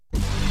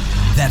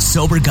That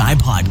Sober Guy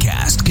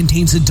podcast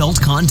contains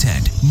adult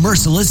content,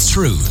 merciless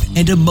truth,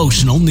 and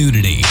emotional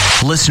nudity.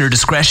 Listener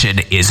discretion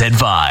is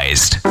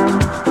advised.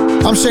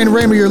 I'm Shane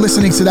Raymer. You're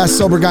listening to That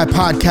Sober Guy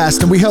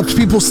podcast, and we help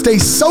people stay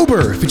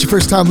sober. If it's your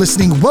first time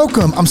listening,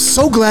 welcome. I'm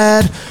so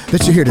glad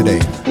that you're here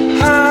today.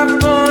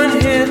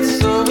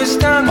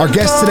 Our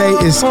guest today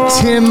is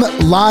Tim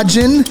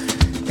Lodgen,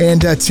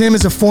 and Tim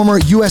is a former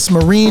U.S.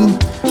 Marine.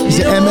 He's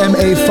an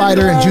MMA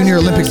fighter and junior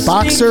Olympic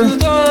boxer.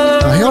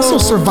 He also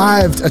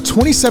survived a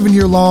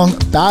 27-year-long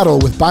battle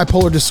with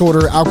bipolar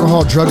disorder,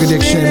 alcohol, drug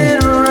addiction,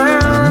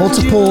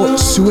 multiple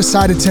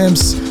suicide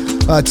attempts.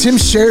 Tim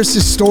shares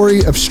his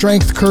story of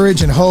strength,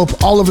 courage, and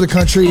hope all over the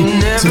country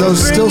to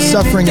those still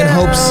suffering in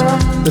hopes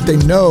that they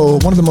know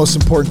one of the most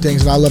important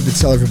things, and I love to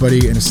tell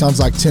everybody, and it sounds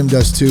like Tim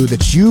does too,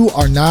 that you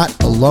are not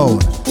alone.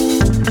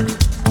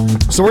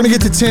 So we're going to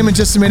get to Tim in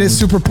just a minute.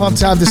 Super pumped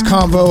to have this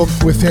convo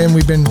with him.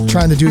 We've been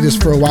trying to do this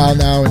for a while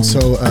now, and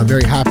so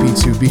very happy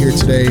to be here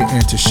today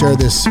and to share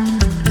this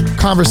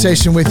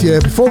conversation with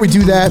you. Before we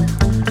do that,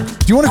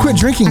 do you want to quit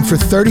drinking for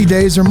 30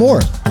 days or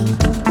more?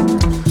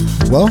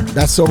 Well,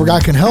 That Sober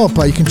Guy can help.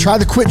 You can try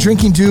the Quit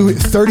Drinking Do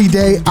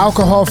 30-Day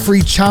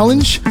Alcohol-Free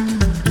Challenge.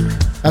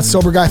 That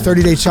Sober Guy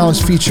 30-Day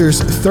Challenge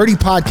features 30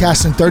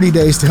 podcasts in 30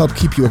 days to help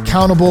keep you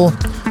accountable,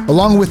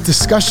 along with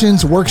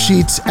discussions,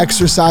 worksheets,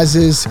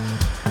 exercises,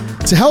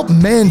 to help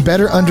men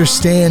better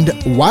understand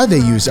why they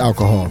use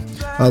alcohol.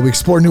 We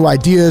explore new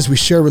ideas, we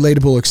share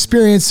relatable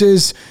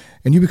experiences,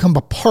 and you become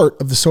a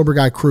part of the Sober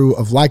Guy crew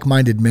of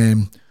like-minded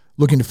men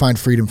looking to find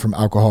freedom from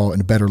alcohol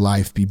and a better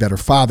life, be better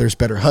fathers,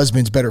 better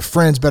husbands, better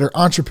friends, better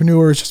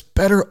entrepreneurs, just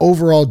better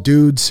overall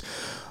dudes.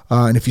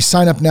 And if you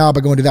sign up now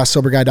by going to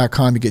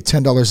thatsoberguy.com, you get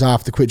 $10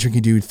 off the Quit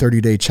Drinking Dude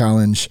 30-Day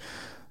Challenge.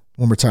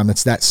 One more time,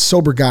 that's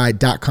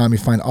thatsoberguy.com. You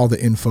find all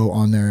the info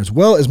on there, as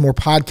well as more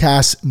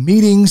podcasts,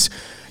 meetings.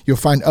 You'll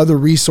find other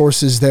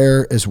resources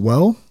there as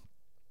well.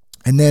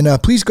 And then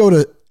please go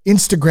to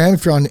Instagram.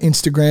 If you're on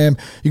Instagram,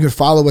 you can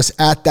follow us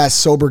at That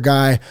Sober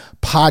Guy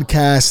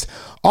podcast.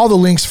 All the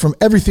links from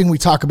everything we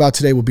talk about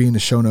today will be in the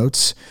show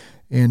notes.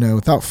 And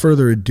without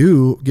further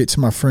ado, get to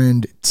my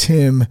friend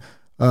Tim.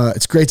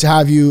 It's great to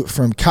have you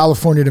from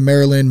California to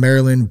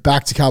Maryland,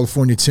 back to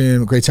California,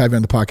 Tim. Great to have you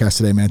on the podcast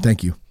today, man.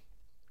 Thank you.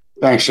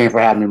 Thanks, Shane, for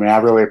having me, man. I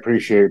really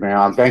appreciate it,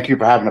 man. Thank you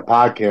for having a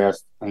podcast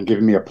and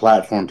giving me a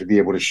platform to be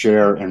able to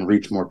share and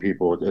reach more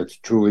people. It's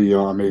truly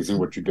amazing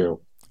what you do.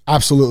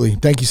 Absolutely.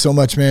 Thank you so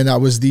much, man. That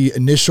was the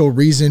initial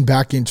reason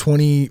back in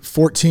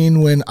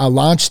 2014 when I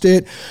launched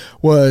it,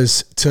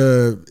 was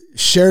to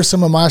share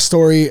some of my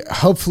story.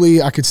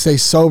 Hopefully I could stay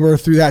sober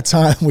through that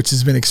time, which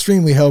has been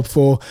extremely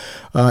helpful.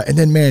 And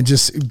then, man,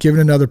 just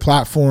giving another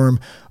platform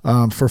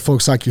for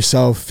folks like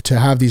yourself to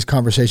have these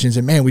conversations.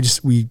 And man,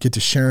 we get to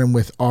share them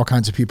with all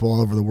kinds of people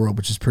all over the world,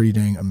 which is pretty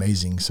dang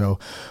amazing. So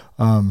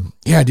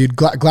yeah, dude,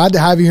 glad to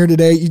have you here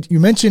today. You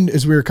mentioned,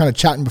 as we were kind of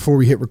chatting before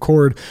we hit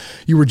record,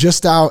 you were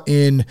just out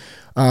in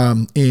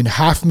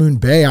Half Moon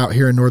Bay out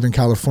here in Northern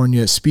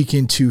California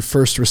speaking to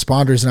first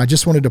responders. And I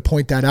just wanted to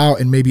point that out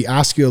and maybe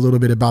ask you a little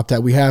bit about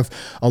that. We have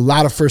a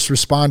lot of first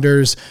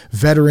responders,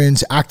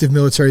 veterans, active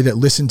military that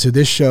listen to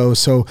this show.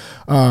 So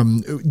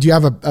do you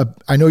have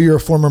I know you're a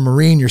former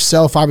Marine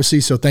yourself,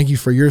 obviously, so thank you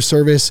for your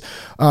service.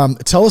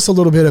 Tell us a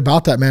little bit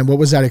about that, man. What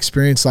was that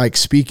experience like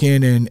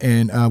speaking,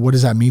 and what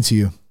does that mean to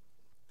you?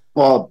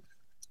 Well,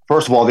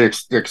 first of all, the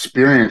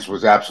experience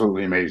was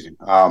absolutely amazing.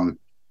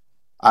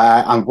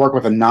 I work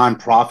with a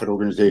nonprofit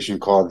organization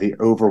called the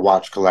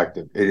Overwatch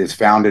Collective. It is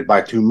founded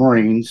by two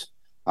Marines.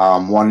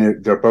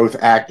 They're both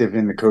active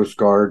in the Coast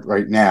Guard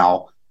right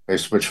now. They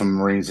switched from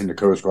Marines into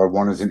Coast Guard.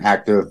 One is in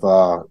active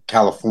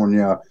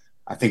California.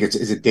 I think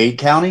is it Dade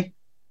County?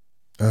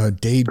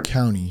 Dade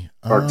County.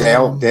 Or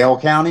Dale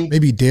County?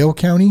 Maybe Dale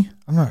County?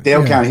 I'm not.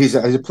 Dale County. He's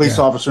a police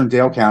officer in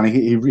Dale County.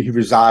 He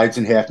resides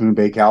in Half Moon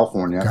Bay,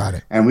 California. Got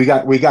it. And we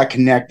got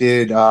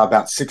connected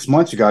about 6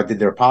 months ago. I did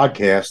their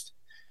podcast.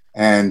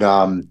 And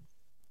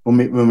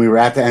when we were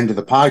at the end of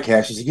the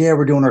podcast, he said, yeah,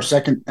 we're doing our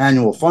second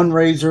annual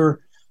fundraiser.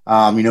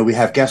 We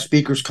have guest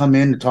speakers come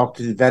in to talk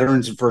to the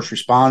veterans and first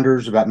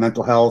responders about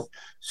mental health,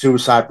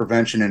 suicide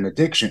prevention, and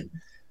addiction.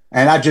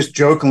 And I just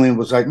jokingly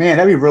was like, man,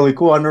 that'd be really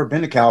cool. I've never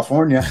been to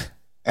California.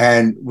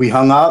 And we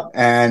hung up,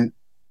 and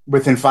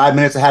within 5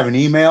 minutes I have an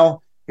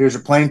email. Here's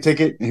your plane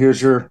ticket, and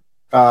here's your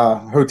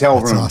hotel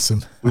room. That's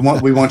awesome.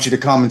 we want you to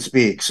come and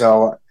speak.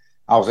 So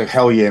I was like,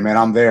 hell yeah, man,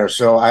 I'm there.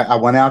 So I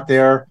went out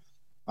there.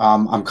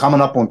 I'm coming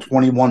up on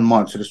 21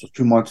 months. So this was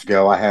 2 months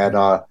ago. I had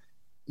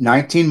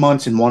 19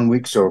 months and 1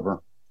 week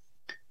sober.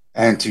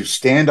 And to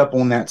stand up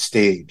on that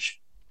stage,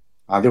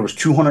 there was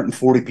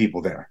 240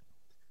 people there.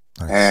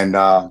 Nice. And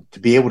to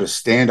be able to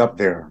stand up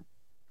there,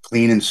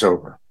 clean and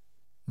sober,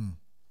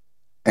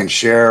 and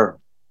share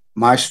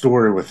my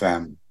story with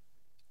them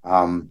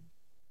of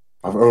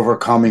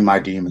overcoming my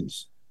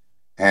demons.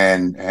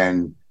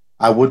 And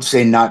I would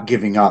say not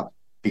giving up,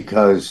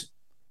 because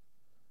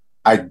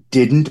I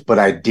didn't, but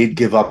I did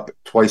give up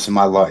twice in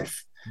my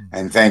life.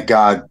 And thank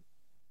God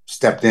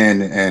stepped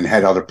in and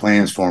had other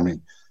plans for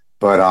me.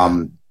 But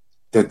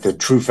the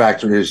true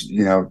factor is,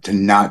 to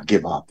not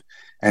give up.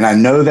 And I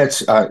know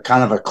that's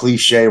kind of a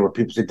cliche where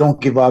people say,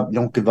 don't give up,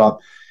 don't give up.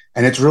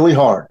 And it's really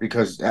hard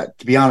because,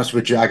 to be honest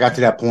with you, I got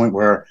to that point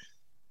where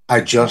I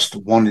just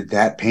wanted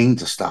that pain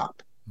to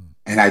stop.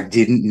 And I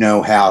didn't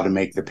know how to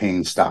make the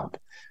pain stop.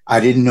 I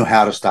didn't know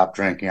how to stop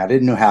drinking. I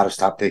didn't know how to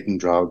stop taking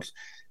drugs.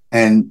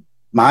 And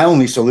my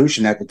only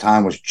solution at the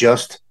time was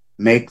just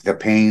make the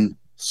pain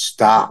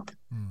stop.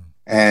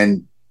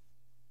 And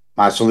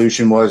my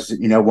solution was,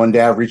 one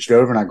day I reached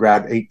over and I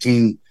grabbed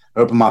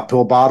opened my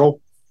pill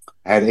bottle.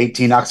 I had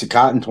 18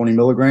 Oxycontin, 20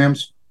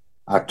 milligrams.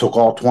 I took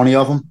all 20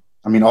 of them.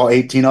 All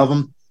 18 of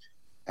them.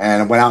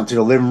 And I went out into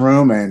the living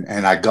room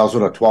and I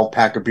guzzled a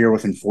 12-pack of beer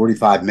within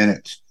 45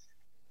 minutes.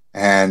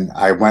 And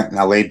I went and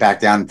I laid back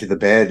down into the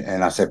bed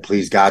and I said,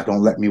 please, God,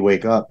 don't let me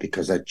wake up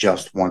because I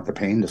just want the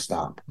pain to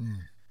stop.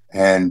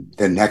 And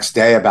the next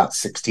day, about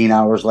 16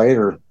 hours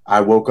later,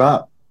 I woke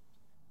up.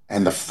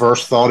 And the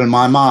first thought in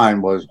my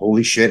mind was,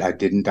 holy shit, I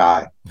didn't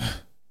die.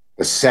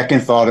 The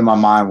second thought in my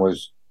mind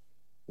was,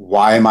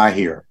 why am I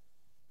here?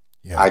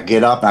 Yeah. I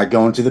get up and I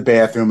go into the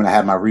bathroom and I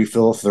have my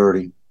refill of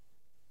 30.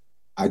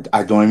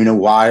 I don't even know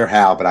why or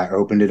how, but I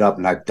opened it up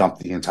and I dumped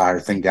the entire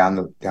thing down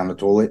the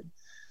toilet.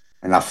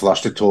 And I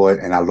flushed the toilet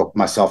and I looked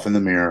myself in the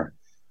mirror.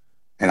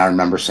 And I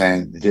remember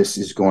saying, this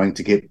is going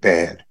to get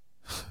bad.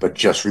 But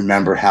just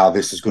remember how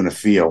this is going to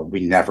feel.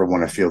 We never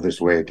want to feel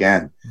this way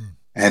again.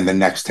 And the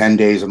next 10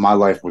 days of my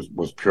life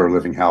was pure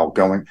living hell,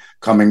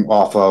 coming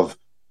off of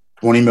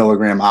 20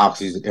 milligram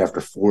oxys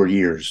after 4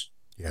 years.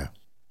 Yeah.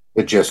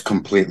 It just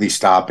completely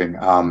stopping.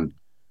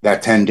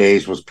 That 10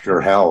 days was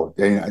pure hell.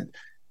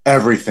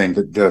 Everything,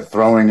 the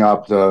throwing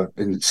up, the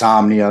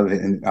insomnia,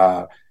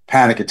 the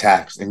panic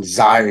attacks,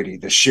 anxiety,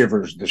 the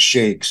shivers, the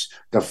shakes,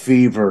 the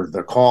fever,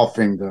 the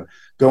coughing, the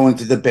going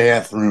to the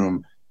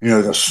bathroom,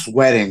 the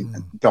sweating,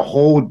 the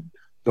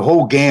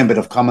whole gambit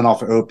of coming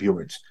off of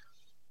opioids.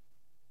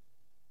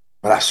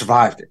 But I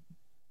survived it,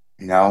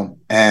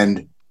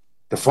 and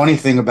the funny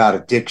thing about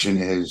addiction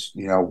is,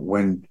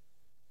 when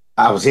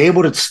I was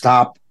able to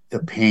stop the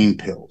pain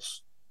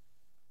pills,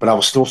 but I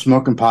was still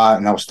smoking pot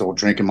and I was still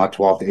drinking my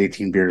 12 to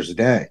 18 beers a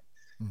day.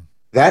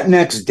 That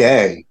next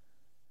day,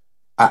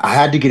 I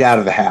had to get out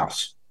of the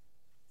house.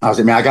 I was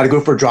like, man, I got to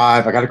go for a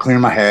drive. I got to clear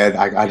my head.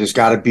 I just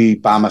got to be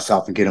by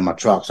myself and get in my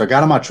truck. So I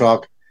got in my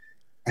truck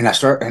and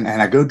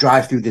I go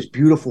drive through this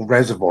beautiful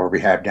reservoir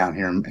we have down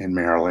here in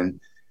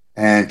Maryland.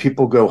 And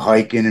people go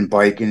hiking and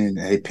biking and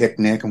they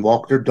picnic and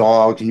walk their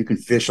dogs and you can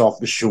fish off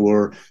the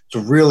shore. It's a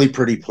really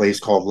pretty place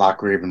called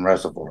Loch Raven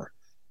Reservoir.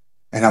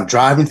 And I'm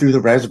driving through the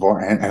reservoir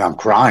and I'm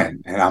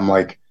crying. And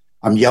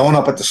I'm yelling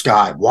up at the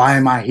sky. Why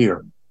am I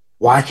here?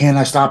 Why can't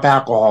I stop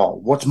alcohol?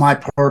 What's my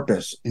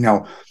purpose?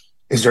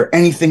 Is there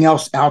anything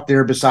else out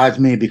there besides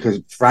me?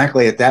 Because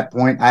frankly, at that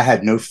point, I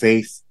had no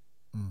faith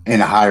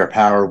in a higher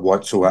power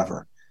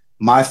whatsoever.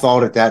 My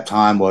thought at that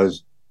time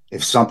was,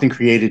 if something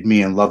created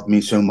me and loved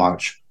me so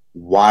much,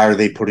 why are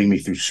they putting me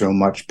through so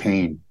much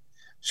pain?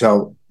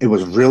 So it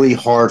was really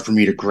hard for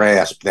me to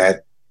grasp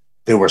that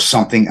there was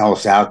something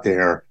else out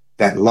there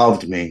that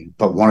loved me,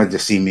 but wanted to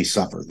see me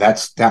suffer.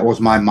 That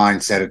was my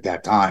mindset at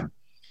that time.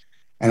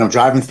 And I'm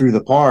driving through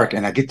the park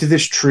and I get to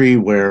this tree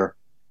where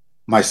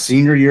my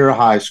senior year of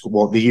high school,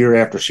 well, the year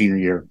after senior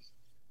year,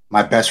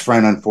 my best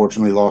friend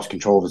unfortunately lost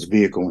control of his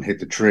vehicle and hit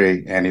the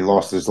tree, and he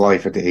lost his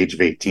life at the age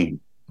of 18.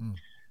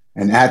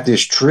 And at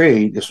this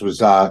tree, this was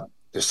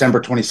December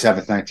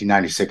 27th,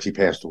 1996, he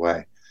passed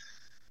away.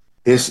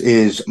 This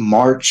is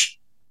March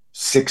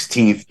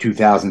 16th,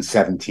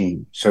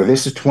 2017. So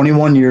this is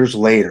 21 years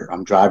later.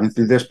 I'm driving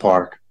through this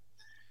park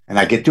and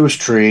I get to his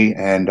tree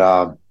and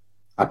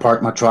I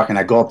park my truck and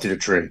I go up to the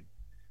tree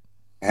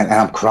and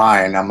I'm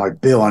crying. I'm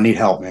like, Bill, I need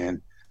help,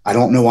 man. I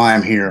don't know why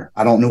I'm here.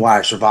 I don't know why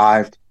I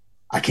survived.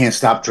 I can't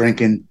stop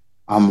drinking.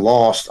 I'm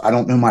lost. I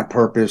don't know my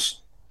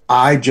purpose.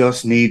 I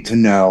just need to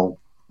know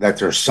that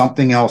there's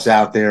something else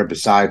out there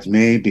besides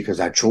me,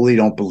 because I truly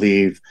don't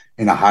believe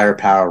in a higher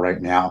power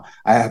right now.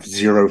 I have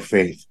zero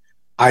faith.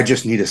 I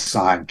just need a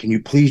sign. Can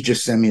you please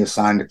just send me a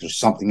sign that there's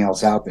something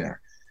else out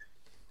there?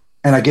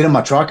 And I get in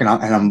my truck and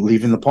I'm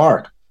leaving the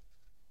park,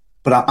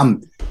 but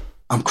I'm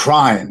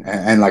crying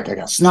and like I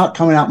got snot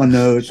coming out my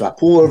nose. So I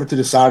pull over to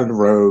the side of the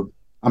road.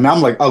 I'm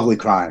like ugly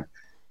crying,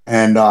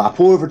 and I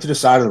pull over to the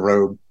side of the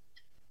road.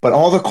 But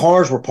all the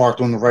cars were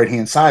parked on the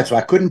right-hand side, so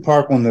I couldn't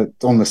park on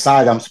the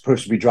side I'm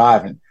supposed to be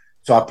driving.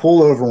 So I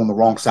pull over on the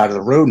wrong side of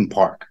the road and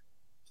park.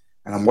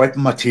 And I'm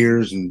wiping my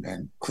tears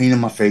and cleaning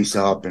my face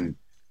up. And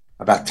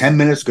about 10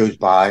 minutes goes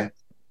by,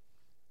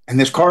 and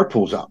this car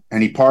pulls up.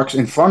 And he parks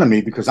in front of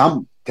me because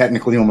I'm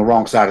technically on the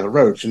wrong side of the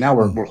road. So now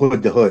we're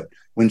hood to hood,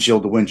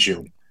 windshield to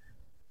windshield.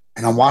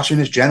 And I'm watching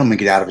this gentleman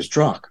get out of his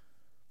truck.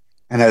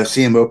 And I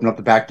see him open up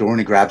the back door and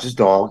he grabs his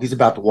dog. He's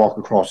about to walk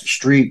across the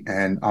street,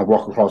 and I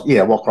walk across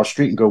the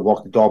street and go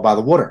walk the dog by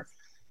the water.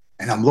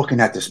 And I'm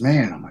looking at this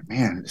man. I'm like,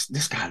 man,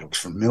 this guy looks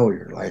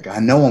familiar. Like I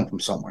know him from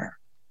somewhere.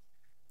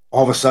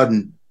 All of a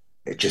sudden,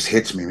 it just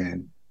hits me,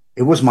 man.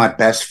 It was my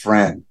best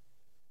friend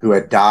who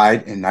had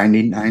died in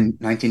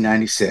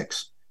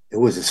 1996. It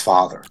was his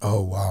father.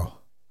 Oh, wow.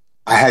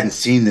 I hadn't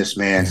seen this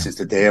man since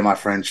the day of my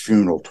friend's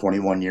funeral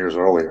 21 years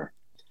earlier.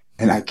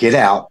 And I get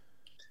out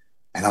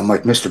and I'm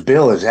like, Mr.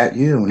 Bill, is that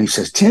you? And he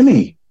says,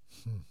 Timmy,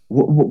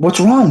 what's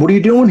wrong? What are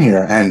you doing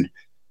here? And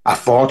I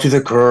fall to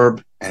the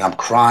curb and I'm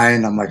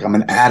crying. I'm like, I'm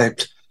an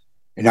addict.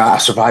 You know, I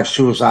survived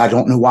suicide. I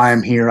don't know why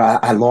I'm here.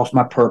 I lost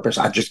my purpose.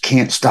 I just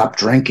can't stop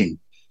drinking.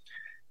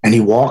 And he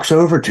walks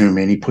over to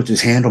me and he puts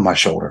his hand on my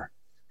shoulder.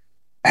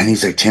 And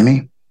he's like,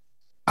 Timmy,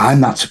 I'm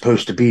not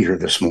supposed to be here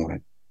this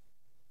morning.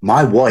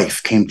 My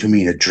wife came to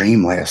me in a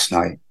dream last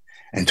night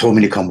and told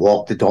me to come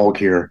walk the dog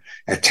here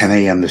at 10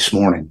 a.m. this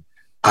morning.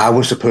 I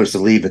was supposed to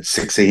leave at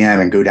 6 a.m.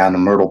 and go down to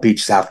Myrtle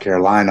Beach, South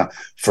Carolina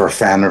for a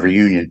family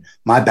reunion.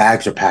 My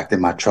bags are packed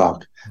in my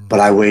truck, but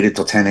I waited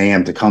till 10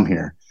 a.m. to come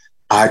here.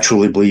 I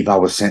truly believe I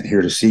was sent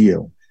here to see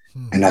you.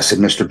 And I said,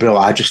 Mr. Bill,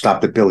 I just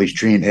stopped at Billy's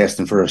Tree and asked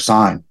him for a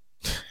sign.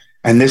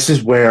 And this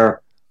is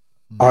where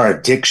our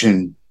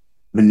addiction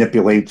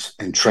manipulates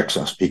and tricks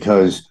us,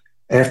 because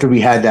after we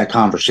had that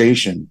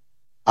conversation,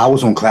 I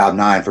was on cloud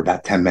nine for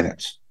about 10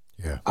 minutes.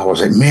 Yeah. I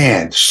was like,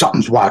 man,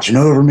 something's watching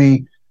over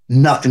me.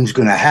 Nothing's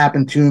going to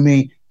happen to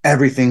me.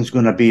 Everything's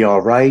going to be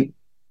all right.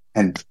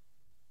 And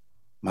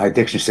my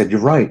addiction said, you're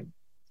right.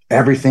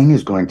 Everything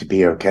is going to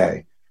be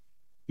okay.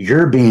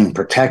 You're being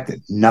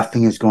protected.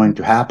 Nothing is going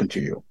to happen to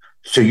you.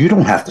 So you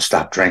don't have to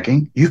stop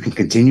drinking. You can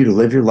continue to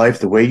live your life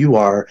the way you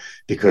are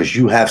because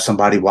you have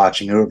somebody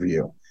watching over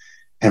you.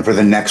 And for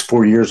the next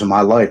 4 years of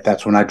my life,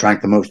 that's when I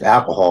drank the most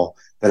alcohol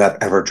that I've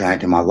ever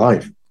drank in my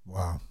life.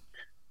 Wow.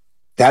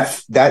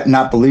 That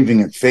not believing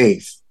in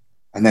faith,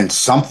 and then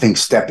something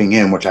stepping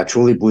in, which I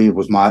truly believe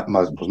was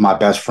my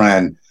best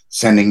friend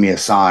sending me a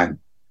sign,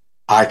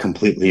 I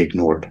completely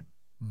ignored.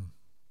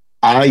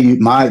 My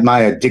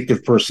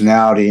addictive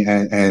personality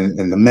and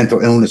the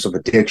mental illness of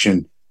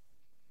addiction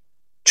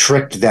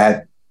tricked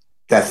that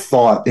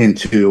thought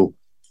into,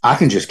 I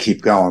can just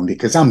keep going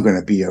because I'm going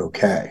to be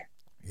okay.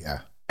 Yeah.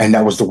 And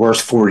that was the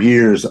worst 4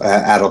 years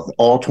out of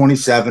all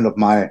 27 of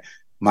my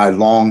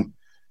long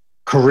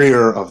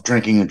career of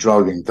drinking and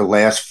drugging. The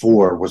last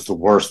 4 was the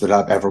worst that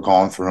I've ever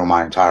gone through in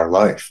my entire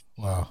life.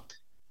 Wow.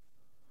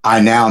 I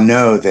now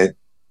know that,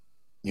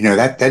 you know,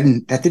 that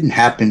didn't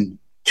happen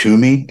to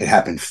me. It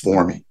happened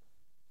for me.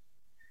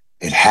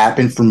 It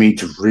happened for me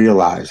to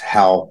realize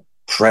how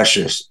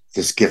precious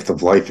this gift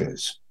of life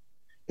is.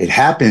 It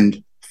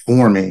happened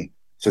for me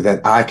so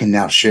that I can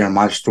now share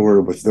my story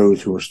with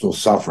those who are still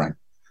suffering,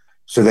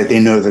 so that they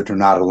know that they're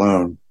not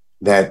alone,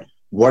 that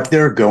what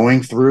they're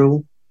going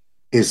through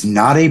is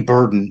not a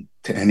burden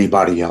to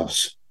anybody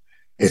else.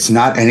 It's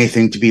not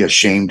anything to be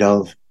ashamed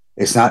of.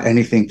 It's not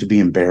anything to be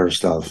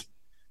embarrassed of.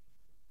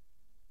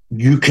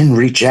 You can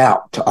reach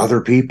out to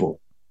other people.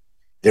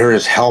 There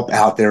is help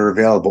out there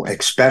available,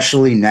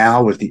 especially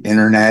now with the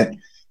internet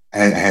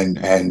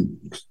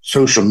and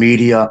social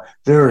media.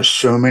 There are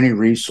so many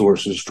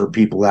resources for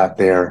people out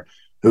there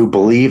who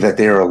believe that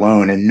they are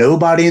alone, and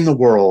nobody in the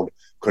world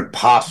could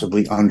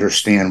possibly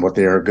understand what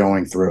they are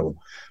going through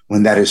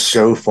when that is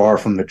so far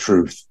from the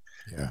truth.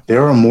 Yeah.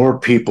 There are more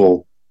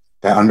people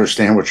that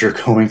understand what you're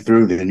going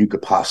through than you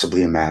could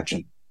possibly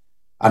imagine.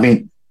 I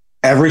mean,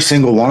 every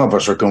single one of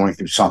us are going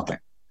through something.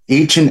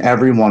 Each and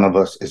every one of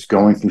us is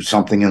going through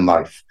something in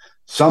life.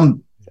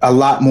 Some a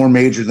lot more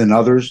major than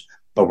others,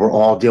 but we're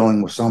all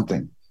dealing with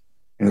something.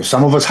 You know,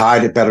 some of us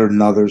hide it better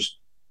than others.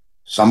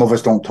 Some of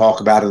us don't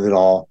talk about it at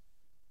all.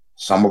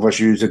 Some of us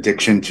use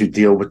addiction to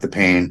deal with the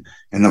pain.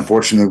 And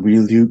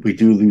unfortunately, we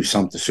do lose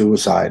some to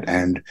suicide.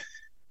 And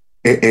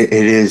it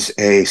is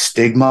a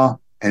stigma,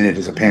 and it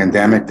is a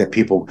pandemic that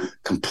people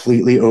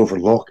completely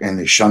overlook and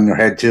they shun their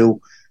head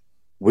to.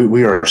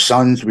 We are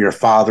sons, we are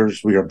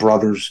fathers, we are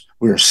brothers,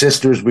 we are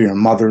sisters, we are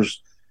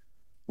mothers.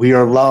 We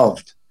are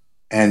loved.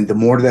 And the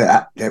more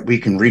that we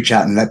can reach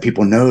out and let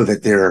people know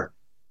that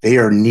they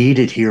are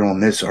needed here on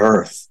this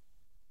earth,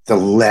 the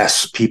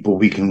less people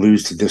we can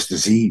lose to this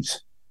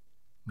disease.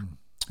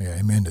 Yeah,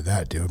 amen to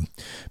that, dude.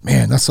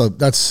 Man, that's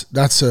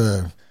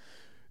a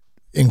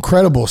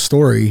incredible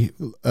story.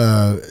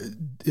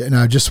 And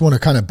I just want to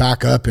kind of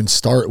back up and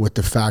start with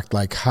the fact,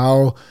 like,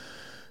 how,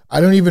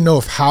 I don't even know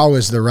if how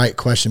is the right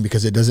question,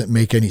 because it doesn't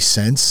make any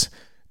sense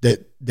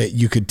that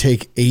you could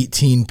take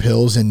 18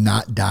 pills and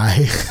not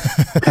die.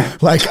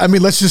 Like, I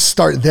mean, let's just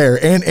start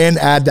there and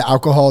add the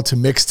alcohol to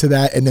mix to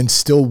that and then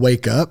still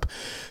wake up.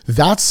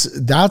 That's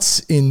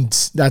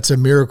a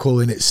miracle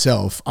in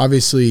itself.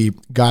 Obviously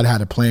God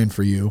had a plan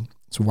for you.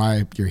 That's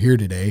why you're here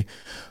today.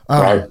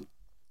 Right.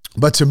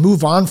 But to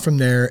move on from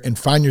there and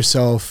find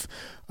yourself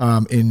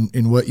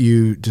in what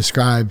you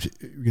described,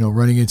 you know,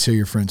 running into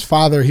your friend's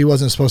father. He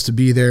wasn't supposed to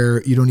be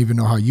there. You don't even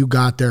know how you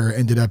got there or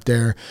ended up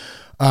there.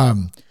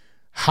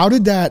 How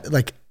did that,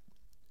 like,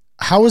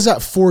 how was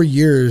that 4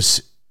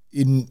 years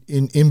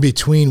in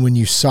between when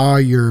you saw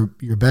your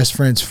best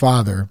friend's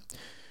father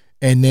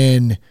and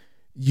then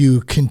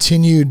you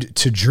continued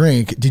to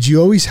drink? Did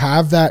you always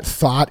have that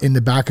thought in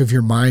the back of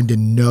your mind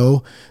and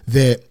know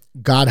that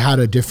God had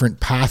a different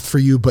path for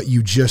you, but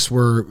you just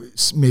were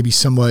maybe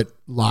somewhat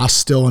lost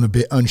still and a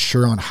bit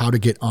unsure on how to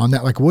get on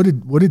that? Like, what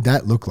did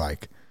that look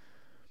like?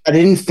 I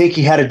didn't think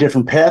he had a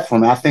different path for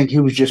me. I think he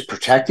was just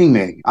protecting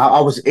me. I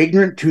was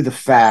ignorant to the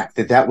fact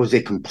that that was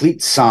a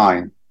complete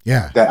sign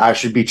that I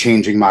should be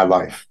changing my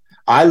life.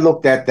 I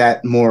looked at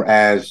that more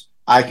as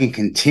I can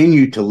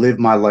continue to live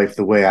my life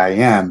the way I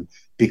am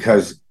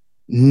because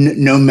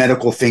no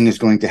medical thing is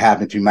going to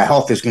happen to me. My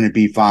health is going to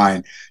be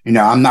fine. You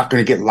know, I'm not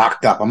going to get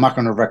locked up. I'm not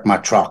going to wreck my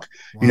truck.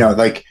 Wow. You know,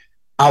 like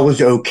I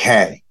was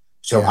okay.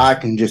 So I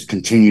can just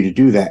continue to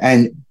do that.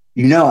 And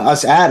you know,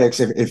 us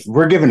addicts, if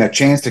we're given a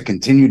chance to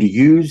continue to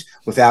use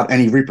without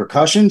any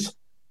repercussions,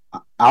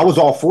 I was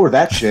all for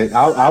that shit.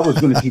 I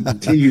was going to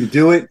continue to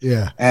do it.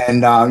 Yeah. And,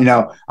 you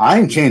know, I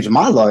ain't changing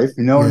my life.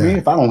 You know what I mean?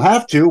 If I don't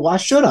have to, why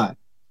should I?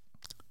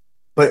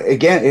 But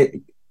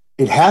again,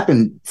 it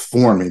happened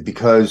for me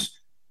because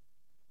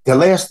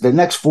the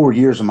next 4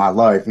 years of my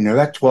life, you know,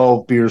 that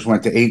 12 beers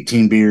went to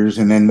 18 beers,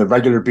 and then the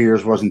regular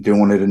beers wasn't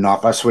doing it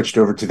enough. I switched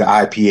over to the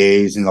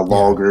IPAs and the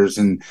lagers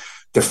and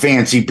the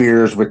fancy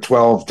beers with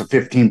 12 to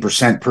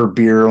 15% per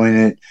beer in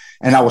it.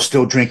 And I was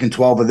still drinking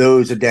 12 of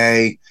those a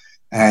day.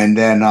 And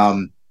then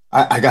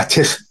I got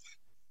this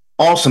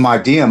awesome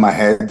idea in my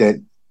head that,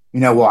 you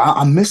know, well,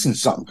 I'm missing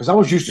something because I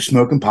was used to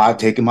smoking pot,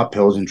 taking my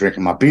pills and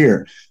drinking my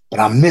beer,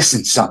 but I'm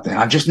missing something.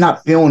 I'm just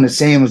not feeling the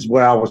same as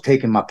where I was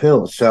taking my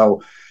pills.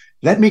 So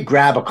let me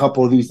grab a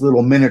couple of these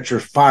little miniature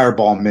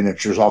Fireball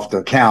miniatures off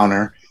the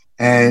counter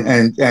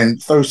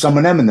and throw some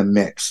of them in the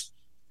mix.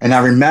 And I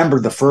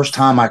remember the first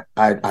time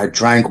I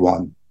drank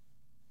one,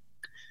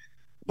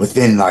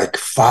 within like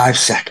 5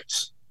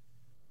 seconds,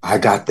 I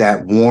got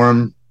that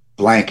warm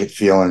blanket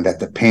feeling that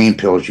the pain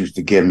pills used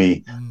to give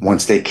me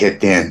once they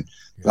kicked in.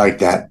 Like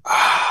that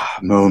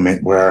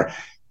moment where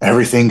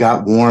everything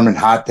got warm and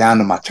hot down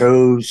to my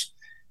toes.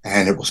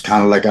 And it was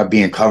kind of like I'm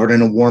being covered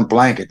in a warm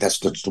blanket. That's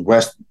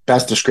the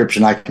best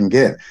description I can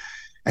give.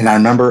 And I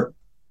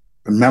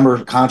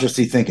remember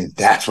consciously thinking,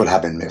 that's what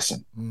I've been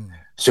missing.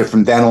 So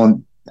from then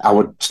on, I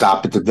would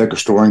stop at the liquor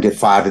store and get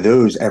 5 of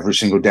those every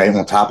single day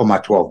on top of my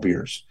 12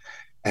 beers.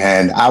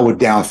 And I would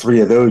down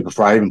 3 of those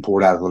before I even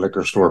poured out of the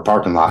liquor store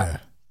parking lot. Yeah.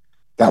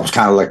 That was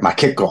kind of like my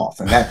kickoff.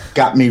 And that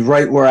got me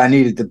right where I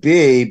needed to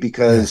be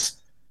because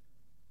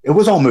it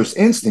was almost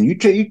instant. You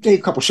take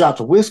a couple shots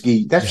of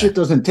whiskey, that shit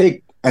doesn't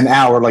take an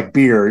hour like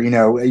beer. You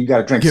know, you got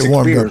to drink 6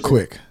 beers. Get warmed up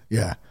quick.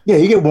 Yeah. Yeah,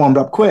 you get warmed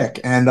up quick.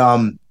 And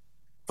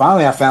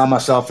finally I found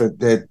myself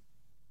that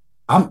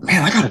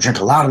I got to drink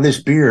a lot of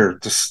this beer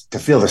to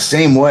feel the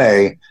same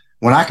way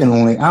when I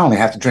only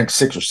have to drink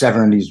 6 or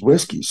 7 of these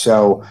whiskeys.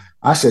 So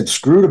I said,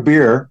 screw the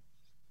beer.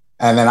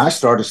 And then I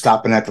started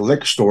stopping at the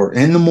liquor store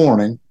in the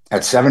morning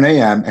at 7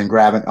 a.m. and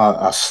grabbing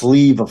a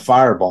sleeve of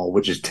Fireball,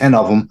 which is 10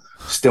 of them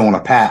still in a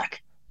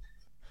pack.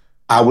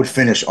 I would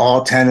finish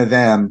all 10 of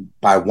them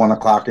by 1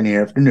 o'clock in the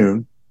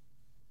afternoon,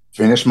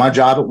 finish my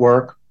job at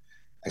work.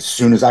 As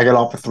soon as I got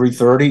off at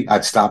 3:30,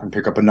 I'd stop and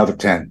pick up another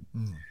 10.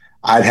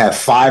 I'd have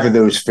 5 of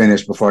those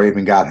finished before I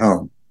even got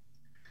home.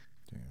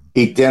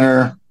 Eat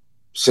dinner,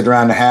 sit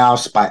around the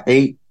house. By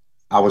 8,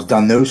 I was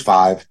done those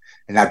 5,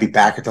 and I'd be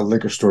back at the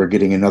liquor store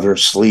getting another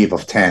sleeve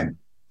of 10.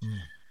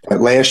 But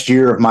last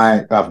year of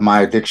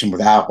my addiction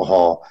with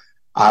alcohol,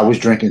 I was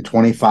drinking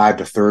 25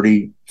 to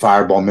 30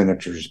 Fireball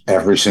miniatures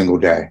every single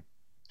day.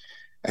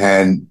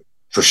 And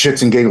for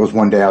shits and giggles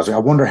one day, I was like, I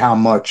wonder how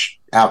much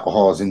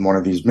alcohol is in one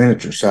of these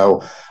miniatures.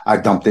 So I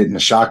dumped it in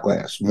a shot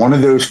glass. One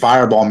of those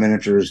Fireball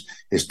miniatures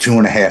is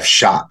 2.5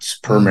 shots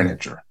per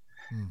miniature.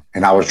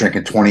 And I was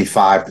drinking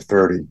 25 to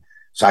 30.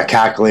 So I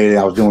calculated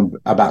I was doing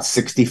about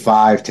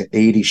 65 to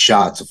 80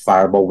 shots of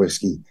Fireball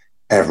whiskey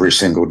every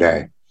single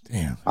day.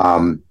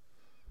 Damn.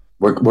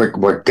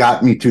 What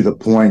got me to the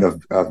point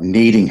of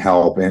needing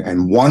help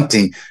and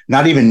wanting,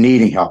 not even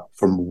needing help,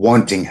 from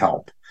wanting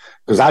help.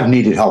 Because I've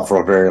needed help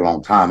for a very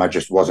long time. I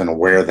just wasn't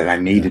aware that I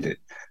needed it.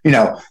 You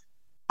know,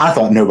 I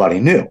thought nobody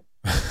knew.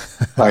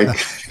 Like,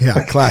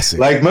 classic.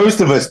 Like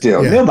most of us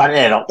do. Yeah. Nobody,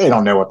 they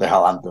don't know what the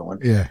hell I'm doing.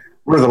 Yeah.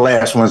 We're the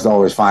last ones to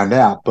always find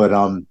out. But,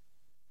 you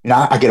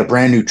know, I get a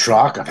brand new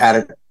truck. I've had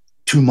it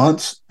 2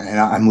 months, and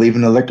I'm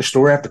leaving the liquor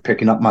store after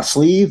picking up my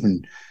sleeve,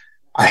 and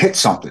I hit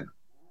something.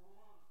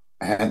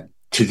 And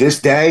to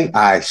this day,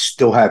 I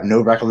still have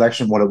no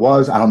recollection of what it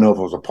was. I don't know if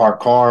it was a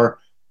parked car,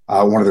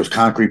 one of those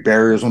concrete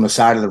barriers on the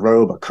side of the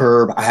road, a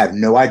curb. I have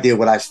no idea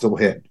what I still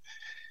hit.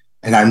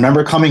 And I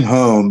remember coming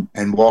home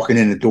and walking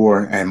in the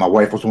door, and my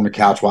wife was on the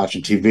couch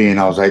watching TV, and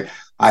I was like,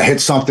 I hit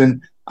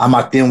something. I'm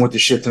not dealing with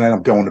this shit tonight.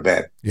 I'm going to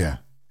bed. Yeah.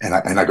 And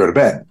I go to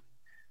bed.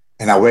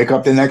 And I wake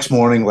up the next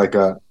morning like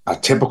a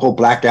typical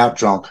blackout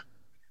drunk.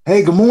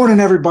 Hey, good morning,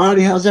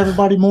 everybody. How's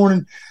everybody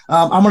morning?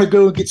 I'm going to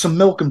go get some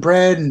milk and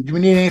bread. And do we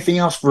need anything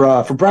else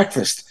for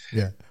breakfast?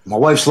 Yeah. My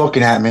wife's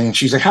looking at me, and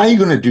she's like, how are you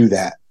going to do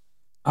that?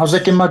 I was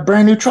like, in my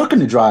brand new truck in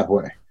the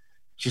driveway.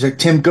 She's like,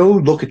 Tim, go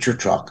look at your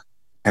truck.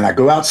 And I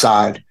go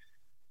outside,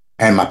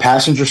 and my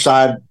passenger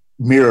side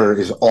mirror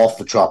is off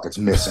the truck. It's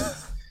missing.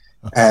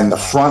 And the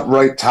front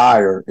right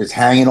tire is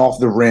hanging off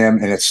the rim,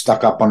 and it's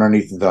stuck up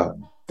underneath the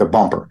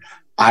bumper.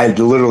 I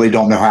literally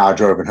don't know how I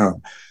drove it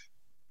home.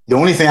 The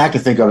only thing I can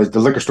think of is the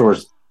liquor store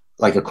is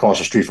like across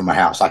the street from my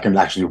house. I can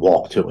actually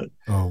walk to it.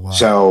 Oh, wow.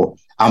 So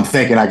I'm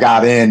thinking I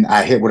got in,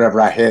 I hit whatever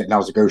I hit, and I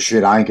was like, oh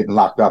shit, I ain't getting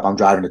locked up. I'm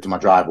driving it to my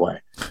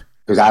driveway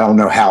because I don't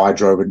know how I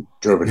drove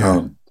it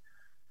home.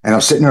 And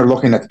I'm sitting there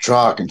looking at the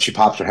truck, and she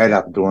pops her head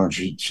out the door, and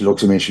she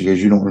looks at me and she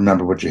goes, you don't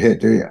remember what you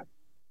hit, do you?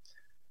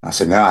 I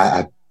said, no,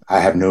 I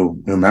have no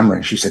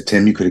memory. She said,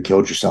 Tim, you could have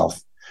killed yourself.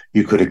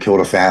 You could have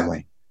killed a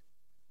family.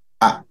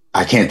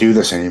 I can't do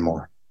this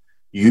anymore.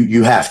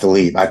 You have to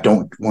leave. I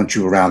don't want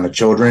you around the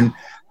children.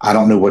 I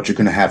don't know what you're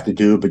going to have to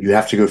do, but you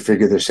have to go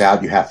figure this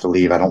out. You have to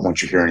leave. I don't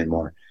want you here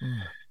anymore.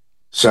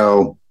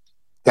 So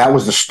that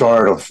was the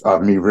start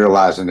of me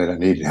realizing that I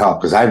needed help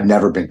because I've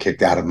never been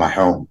kicked out of my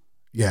home.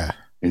 Yeah.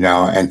 You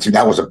know, and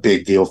that was a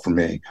big deal for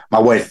me. My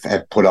wife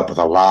had put up with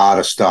a lot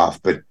of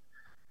stuff, but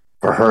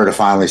for her to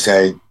finally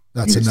say,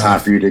 it's time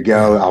for you to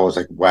go, I was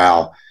like,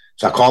 wow.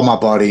 So I called my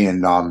buddy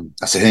and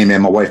I said, hey,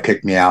 man, my wife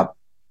kicked me out.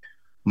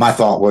 My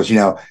thought was, you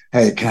know,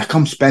 hey, can I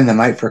come spend the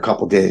night for a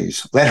couple of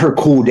days? Let her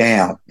cool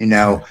down, you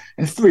know,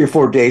 in 3 or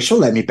 4 days, she'll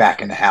let me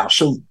back in the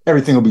house.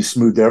 Everything will be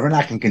smoothed over and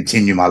I can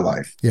continue my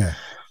life. Yeah.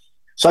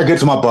 So I get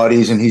to my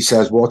buddies and he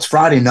says, well, it's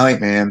Friday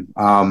night, man.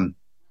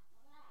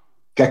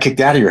 Got kicked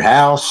out of your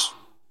house.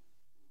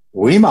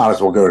 We might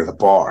as well go to the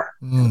bar.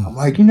 I'm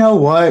like, you know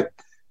what?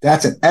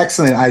 That's an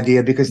excellent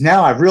idea because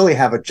now I really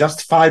have a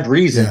justified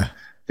reason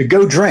to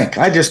go drink.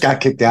 I just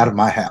got kicked out of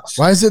my house.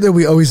 Why is it that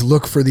we always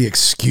look for the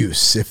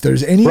excuse? If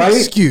there's any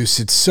excuse,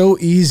 it's so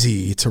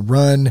easy to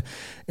run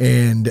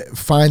and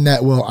find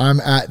that, well, I'm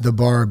at the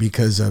bar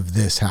because of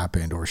this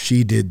happened or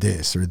she did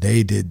this or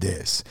they did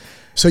this.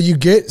 So you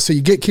get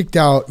kicked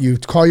out, you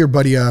call your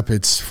buddy up,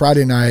 it's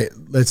Friday night,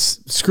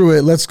 let's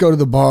go to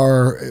the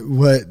bar.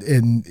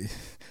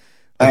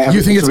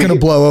 You think it's going to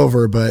blow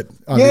over, but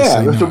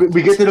obviously so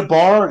we get to the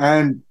bar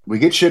and we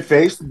get shit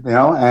faced, you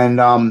know,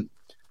 and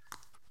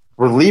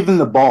we're leaving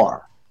the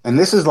bar. And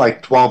this is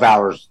like 12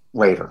 hours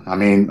later. I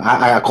mean,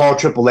 I called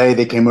AAA.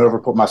 They came over,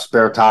 put my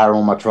spare tire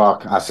on my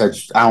truck. I said,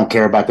 I don't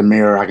care about the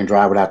mirror. I can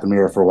drive without the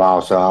mirror for a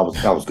while. So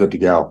I was good to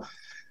go.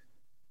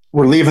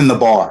 We're leaving the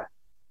bar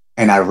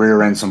and I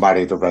rear end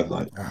somebody at the red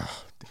light.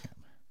 Oh, damn.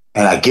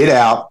 And I get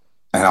out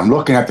and I'm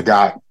looking at the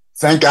guy.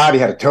 Thank God he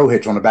had a tow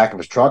hitch on the back of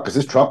his truck because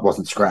his truck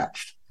wasn't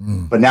scratched.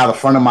 But now the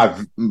front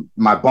of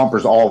my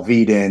bumper's all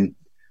V'd in,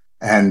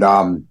 and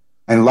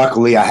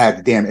luckily I had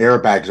the damn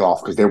airbags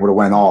off because they would have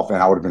went off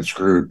and I would have been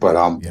screwed.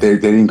 But they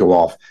didn't go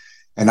off.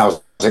 And I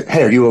was like,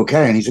 "Hey, are you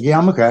okay?" And he's like, "Yeah,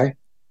 I'm okay."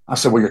 I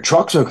said, "Well, your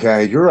truck's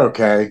okay. You're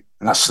okay."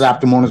 And I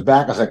slapped him on his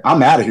back. I was like,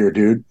 "I'm out of here,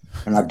 dude."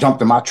 And I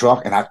jumped in my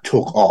truck and I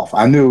took off.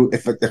 I knew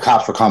if the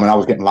cops were coming, I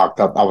was getting locked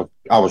up.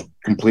 I was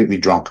completely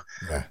drunk.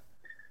 Yeah.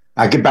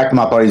 I get back to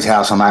my buddy's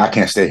house. I'm like, I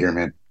can't stay here,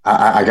 man.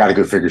 I got to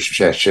go figure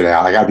some shit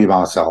out. I got to be by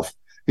myself.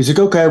 He's like,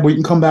 okay, we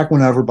can come back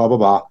whenever, blah, blah,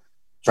 blah.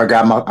 So I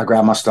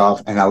grab my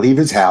stuff and I leave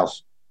his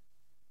house,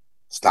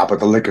 stop at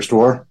the liquor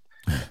store,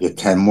 get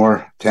 10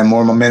 more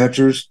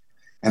miniatures.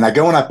 And I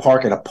go and I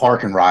park at a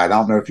park and ride. I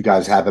don't know if you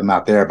guys have them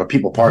out there, but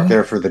people park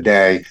there for the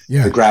day.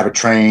 Yeah. They grab a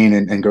train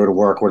and go to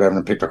work, whatever,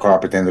 and pick their car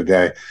up at the end of the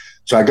day.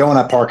 So I go and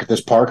I park at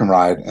this park and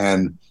ride,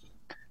 and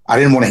I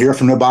didn't want to hear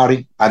from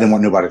nobody. I didn't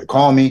want nobody to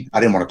call me. I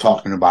didn't want to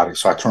talk to nobody.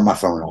 So I turned my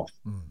phone off.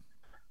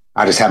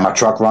 I just had my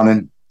truck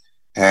running,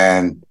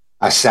 and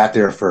I sat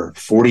there for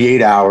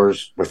 48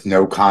 hours with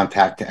no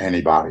contact to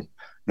anybody.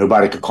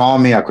 Nobody could call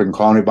me. I couldn't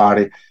call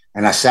anybody.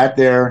 And I sat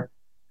there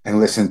and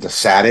listened to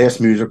sad-ass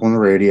music on the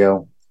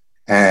radio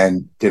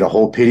and did a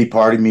whole pity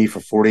party me for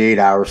 48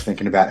 hours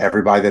thinking about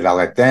everybody that I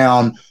let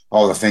down,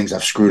 all the things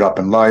I've screwed up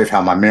in life,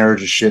 how my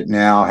marriage is shit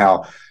now,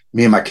 how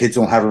me and my kids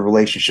don't have a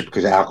relationship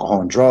because of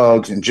alcohol and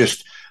drugs. And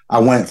just I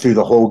went through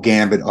the whole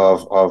gambit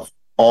of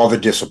all the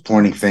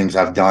disappointing things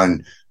I've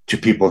done to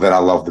people that I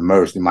love the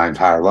most in my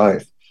entire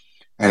life.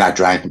 And I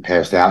drank and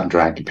passed out and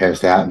drank and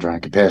passed out and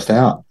drank and passed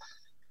out.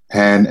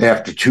 And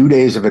after 2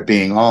 days of it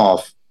being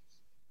off,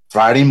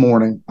 Sunday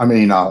morning,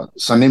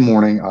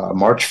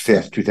 March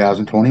 5th,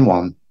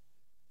 2021,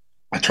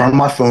 I turned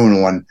my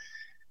phone on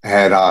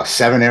at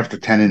 7 after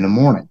 10 in the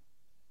morning.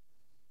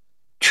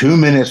 2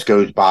 minutes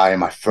goes by and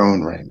my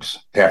phone rings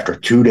after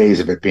 2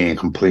 days of it being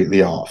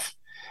completely off.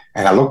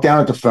 And I look down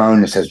at the phone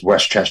and it says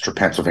Westchester,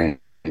 Pennsylvania.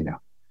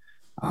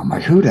 I'm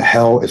like, who the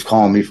hell is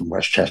calling me from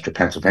Westchester,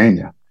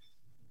 Pennsylvania?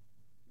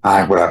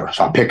 Whatever.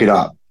 So I pick it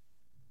up.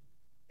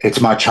 It's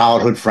my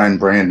childhood friend,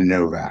 Brandon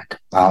Novak.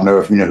 I don't know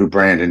if you know who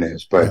Brandon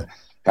is, but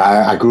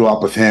I grew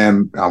up with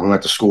him. We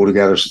went to school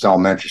together since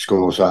elementary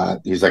school. So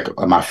he's like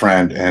my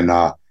friend. And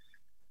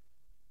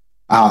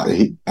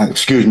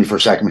excuse me for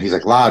a second, but he's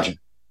like, Lodgen,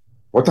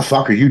 what the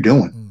fuck are you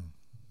doing?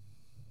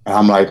 And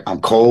I'm like,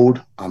 I'm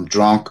cold, I'm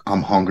drunk,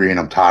 I'm hungry, and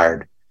I'm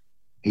tired.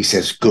 He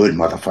says, good,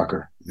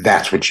 motherfucker.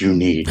 That's what you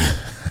need.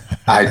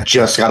 I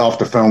just got off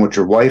the phone with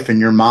your wife and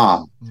your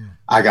mom.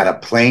 I got a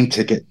plane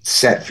ticket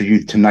set for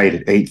you tonight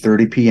at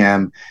 8:30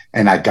 p.m.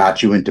 and I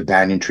got you into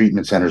Banyan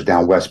Treatment Centers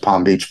down West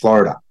Palm Beach,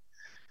 Florida.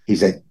 He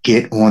said,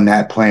 get on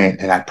that plane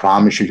and I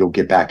promise you, you'll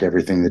get back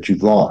everything that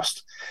you've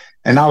lost.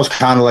 And I was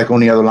kind of like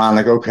on the other line,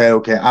 like,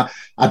 okay.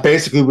 I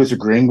basically was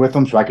agreeing with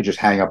him so I could just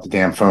hang up the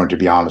damn phone, to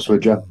be honest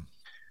with you.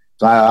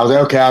 So I was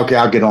like, okay,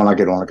 I'll get on.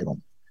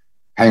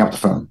 Hang up the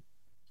phone.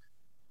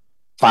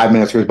 5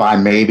 minutes goes by,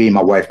 maybe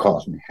my wife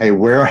calls me. Hey,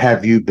 where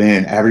have you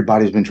been?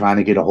 Everybody's been trying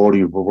to get a hold of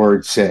you. We're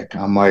worried sick.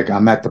 I'm like,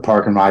 I'm at the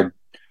park and ride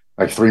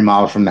like 3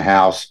 miles from the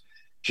house.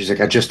 She's like,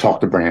 I just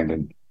talked to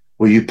Brandon.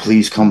 Will you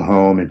please come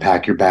home and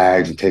pack your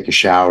bags and take a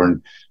shower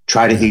and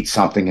try to eat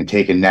something and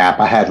take a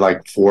nap? I had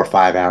like 4 or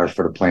 5 hours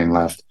for the plane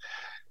left.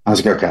 I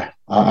was like, okay,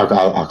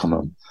 I'll come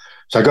home.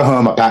 So I go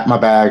home, I pack my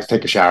bags,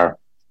 take a shower.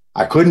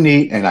 I couldn't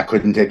eat and I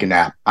couldn't take a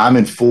nap. I'm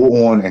in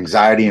full on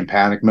anxiety and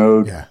panic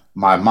mode. Yeah.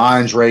 My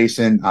mind's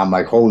racing. I'm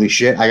like, holy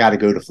shit, I got to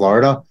go to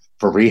Florida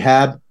for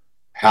rehab.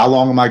 How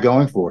long am I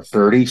going for?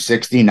 30,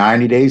 60,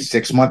 90 days,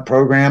 6-month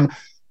program?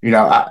 You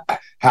know,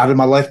 how did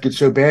my life get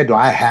so bad? Do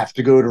I have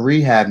to go to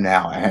rehab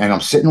now? And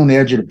I'm sitting on the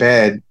edge of the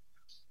bed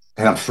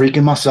and I'm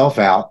freaking myself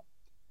out.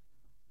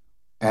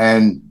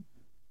 And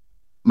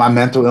my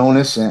mental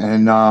illness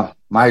and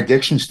my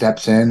addiction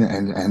steps in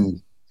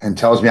and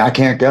tells me I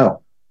can't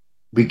go.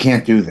 We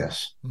can't do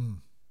this.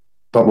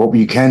 But what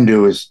we can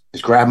do is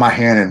grab my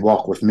hand and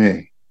walk with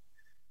me.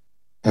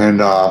 And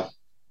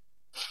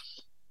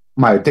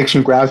my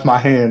addiction grabs my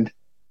hand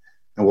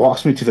and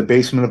walks me to the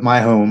basement of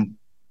my home.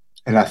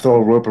 And I throw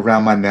a rope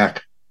around my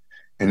neck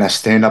and I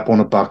stand up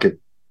on a bucket.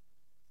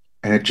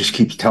 And it just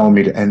keeps telling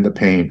me to end the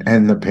pain,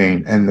 end the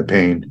pain, end the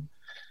pain.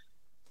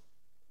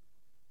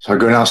 So I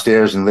go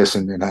downstairs and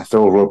listen, and I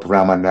throw a rope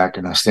around my neck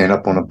and I stand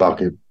up on a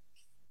bucket.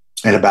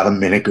 And about a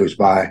minute goes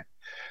by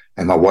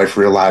and my wife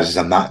realizes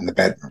I'm not in the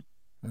bedroom.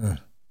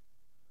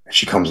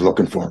 She comes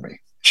looking for me.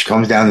 She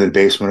comes down to the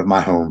basement of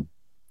my home,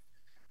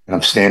 and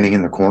I'm standing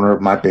in the corner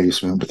of my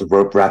basement with the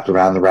rope wrapped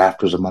around the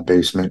rafters of my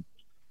basement,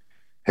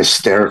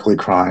 hysterically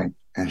crying.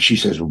 And she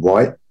says,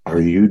 what are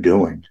you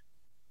doing?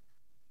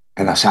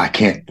 And I said, I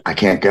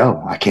can't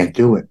go. I can't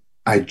do it.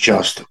 I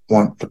just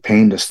want the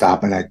pain to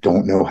stop and I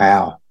don't know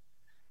how.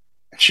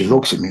 And she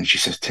looks at me and she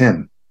says,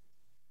 Tim,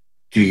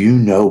 do you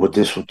know what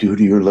this will do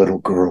to your little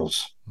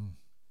girls?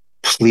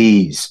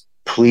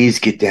 Please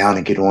get down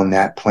and get on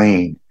that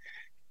plane.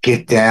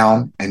 Get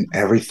down and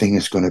everything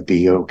is going to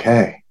be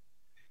okay.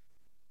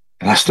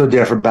 And I stood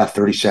there for about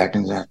 30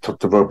 seconds. I took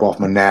the rope off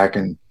my neck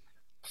and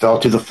fell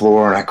to the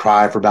floor and I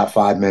cried for about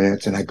 5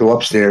 minutes. And I go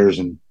upstairs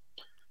and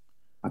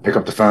I pick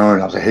up the phone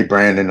and I was like, hey,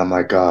 Brandon, I'm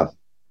like,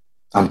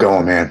 I'm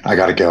going, man. I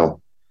got to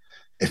go.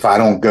 If I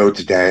don't go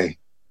today,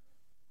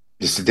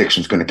 this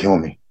addiction's going to kill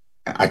me.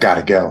 I got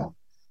to go.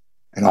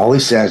 And all he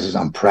says is,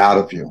 I'm proud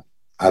of you.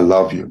 I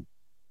love you.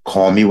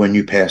 Call me when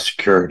you pass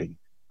security.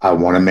 I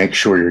want to make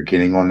sure you're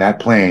getting on that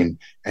plane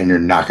and you're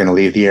not going to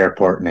leave the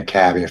airport in a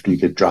cab after you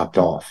get dropped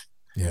off.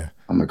 Yeah.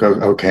 I'm like,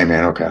 okay,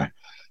 man. Okay.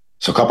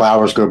 So a couple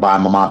hours go by.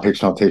 My mom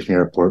picks me up, takes me to the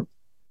airport,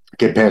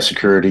 get past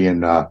security.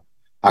 And I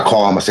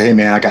call him. I say, hey,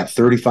 man, I got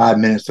 35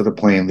 minutes till the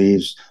plane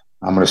leaves.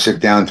 I'm going to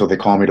sit down until they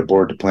call me to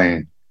board the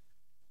plane.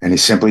 And he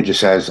simply just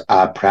says,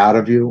 I'm proud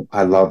of you.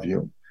 I love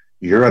you.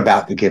 You're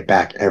about to get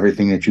back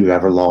everything that you've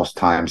ever lost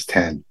times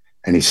 10.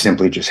 And he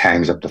simply just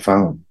hangs up the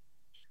phone.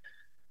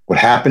 What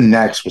happened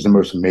next was the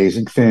most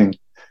amazing thing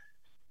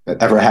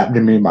that ever happened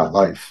to me in my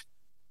life.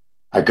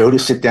 I go to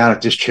sit down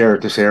at this chair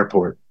at this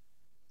airport.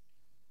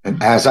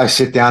 And as I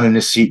sit down in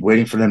this seat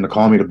waiting for them to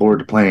call me to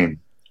board the plane,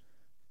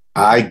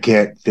 I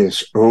get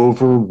this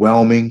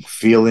overwhelming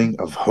feeling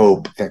of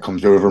hope that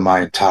comes over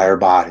my entire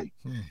body.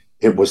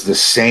 It was the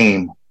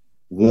same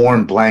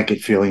warm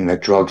blanket feeling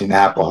that drugs and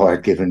alcohol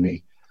had given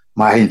me.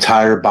 My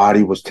entire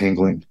body was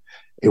tingling.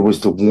 It was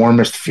the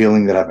warmest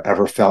feeling that I've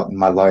ever felt in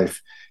my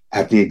life.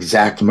 At the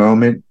exact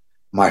moment,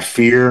 my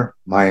fear,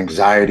 my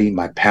anxiety,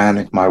 my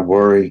panic, my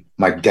worry,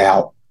 my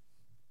doubt,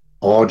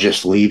 all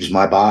just leaves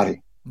my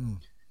body.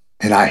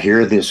 And I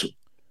hear this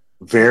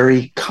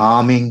very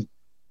calming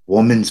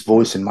woman's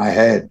voice in my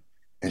head.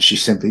 And she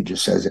simply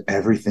just says,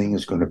 everything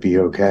is going to be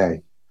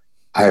okay.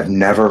 I have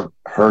never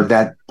heard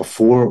that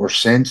before or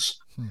since,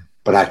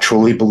 but I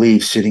truly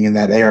believe sitting in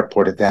that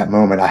airport at that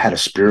moment, I had a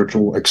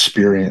spiritual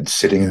experience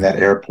sitting in that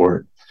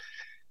airport.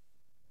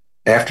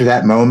 After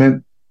that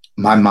moment,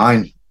 my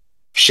mind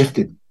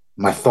shifted.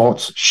 My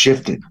thoughts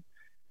shifted.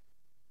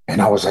 And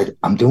I was like,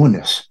 I'm doing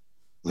this.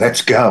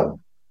 Let's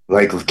go.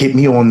 Like, get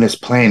me on this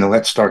plane and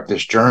let's start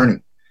this journey.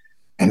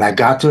 And I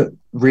got to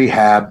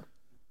rehab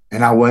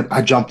and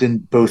I jumped in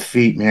both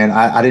feet, man.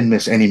 I didn't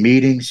miss any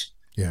meetings.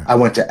 Yeah. I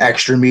went to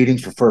extra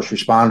meetings for first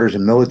responders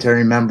and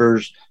military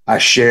members. I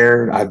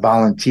shared, I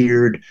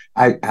volunteered.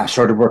 I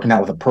started working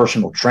out with a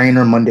personal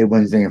trainer Monday,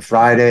 Wednesday, and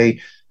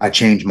Friday. I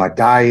changed my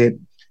diet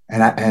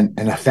and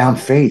I found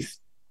faith.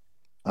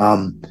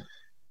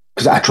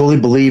 Because I truly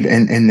believe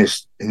in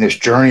this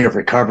journey of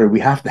recovery,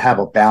 we have to have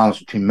a balance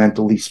between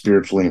mentally,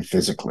 spiritually, and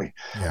physically.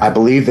 Yeah. I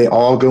believe they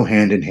all go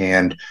hand in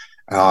hand.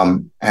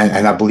 And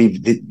I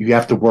believe that you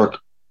have to work,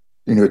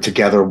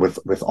 together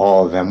with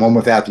all of them. One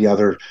without the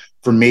other,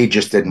 for me,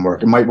 just didn't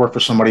work. It might work for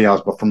somebody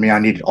else, but for me, I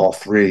needed all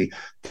three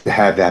to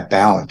have that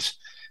balance.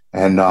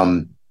 And,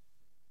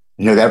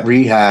 that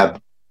rehab,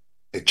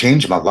 it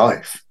changed my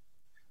life.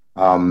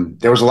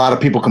 There was a lot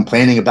of people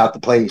complaining about the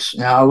place.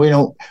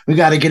 No, we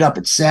got to get up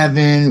at 7.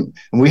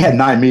 And we had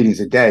 9 meetings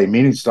a day.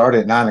 Meetings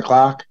started at 9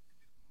 o'clock.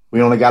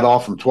 We only got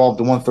off from 12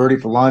 to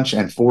 1:30 for lunch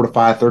and 4 to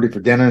 5:30 for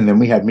dinner. And then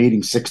we had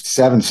meetings 6 to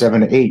 7,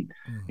 7 to 8.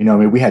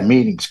 We had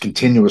meetings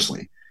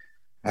continuously.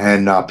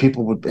 And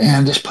people would,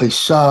 man, this place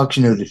sucks.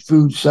 The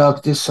food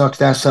sucks. This sucks.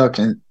 That sucks.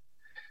 And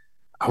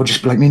I would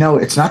just be like,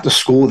 it's not the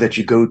school that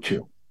you go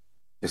to.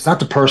 It's not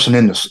the person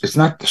it's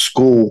not the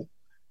school.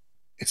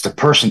 It's the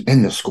person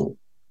in the school.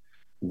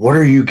 What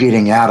are you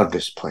getting out of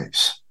this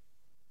place?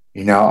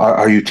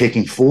 Are you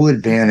taking full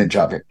advantage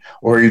of it?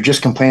 Or are you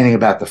just complaining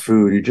about the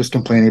food? You're just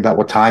complaining about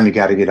what time you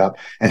got to get up.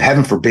 And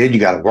heaven forbid, you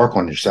got to work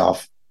on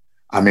yourself.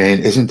 I mean,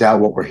 isn't that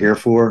what we're here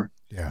for?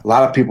 Yeah. A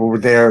lot of people were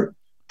there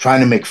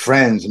trying to make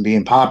friends and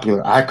being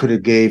popular. I could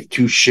have gave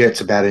two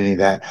shits about any of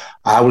that.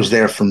 I was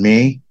there for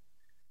me.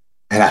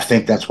 And I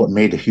think that's what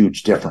made a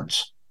huge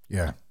difference.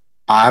 Yeah.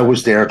 I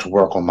was there to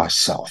work on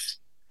myself.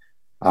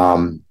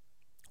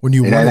 When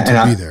you wanted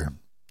to be there,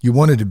 you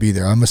wanted to be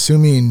there. I'm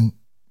assuming,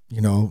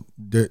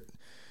 that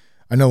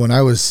I know when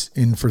I was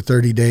in for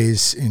 30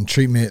 days in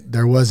treatment,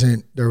 there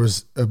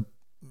was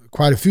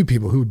quite a few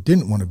people who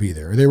didn't want to be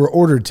there. They were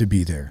ordered to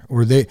be there,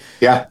 or they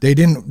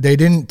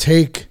didn't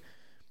take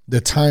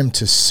the time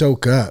to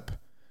soak up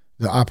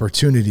the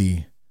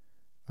opportunity,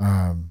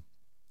 to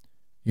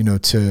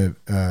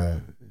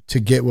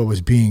get what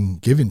was being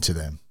given to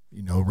them,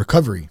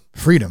 recovery,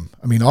 freedom.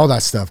 I mean, all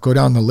that stuff, go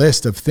down the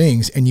list of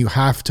things, and you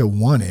have to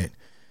want it.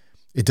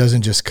 It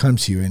doesn't just come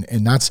to you.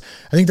 And I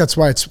think that's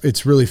why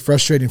it's really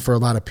frustrating for a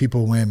lot of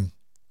people when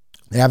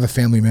they have a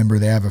family member,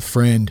 they have a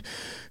friend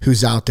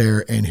who's out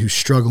there and who's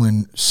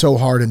struggling so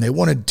hard, and they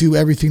want to do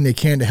everything they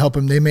can to help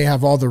them. They may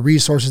have all the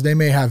resources, they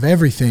may have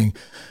everything,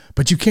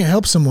 but you can't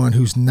help someone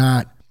who's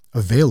not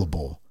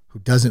available, who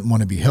doesn't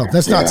want to be helped.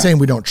 That's not saying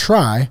we don't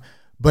try,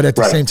 but at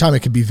the same time,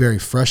 it could be very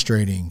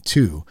frustrating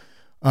too.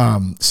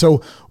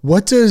 So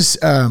what does,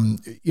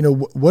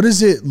 what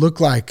does it look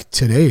like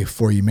today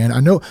for you, man? I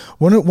know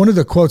one of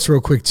the quotes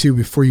real quick too,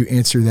 before you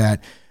answer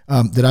that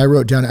I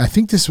wrote down, I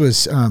think this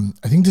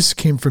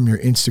came from your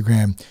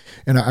Instagram,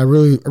 and I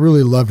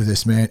really loved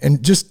this, man.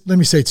 And just let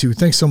me say too,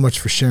 thanks so much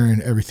for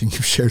sharing everything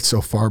you've shared so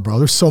far, bro.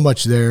 There's so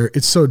much there.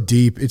 It's so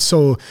deep. It's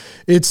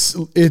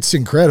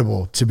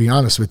incredible, to be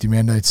honest with you,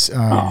 man. It's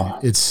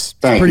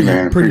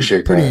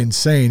pretty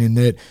insane in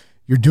that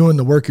you're doing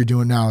the work you're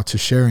doing now to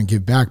share and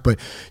give back. But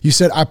you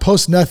said, I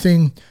post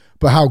nothing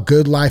but how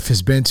good life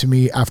has been to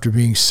me after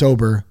being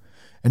sober.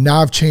 And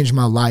now I've changed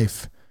my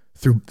life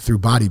through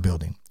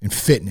bodybuilding and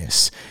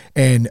fitness.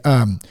 And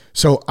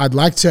so I'd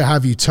like to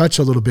have you touch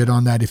a little bit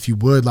on that, if you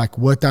would, like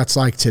what that's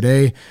like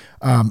today.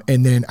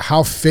 And then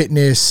how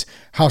fitness,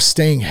 how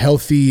staying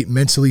healthy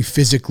mentally,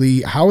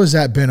 physically, how has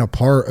that been a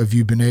part of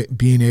you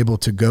being able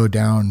to go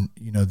down,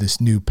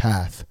 this new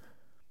path?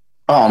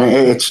 Oh, I mean,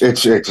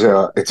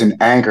 it's an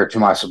anchor to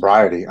my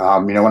sobriety.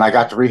 When I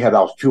got to rehab,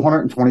 I was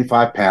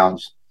 225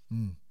 pounds.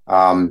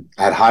 I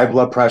had high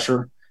blood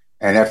pressure.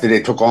 And after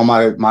they took all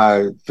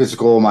my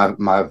physical,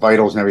 my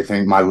vitals and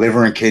everything, my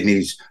liver and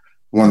kidneys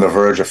were on the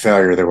verge of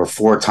failure. They were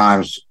 4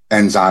 times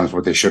enzymes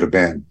what they should have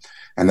been.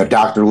 And the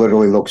doctor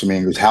literally looks at me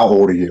and goes, "How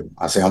old are you?"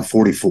 I say, "I'm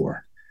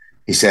 44.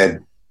 He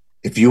said,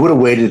 "If you would have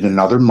waited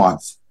another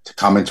month to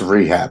come into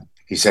rehab,"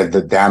 he said,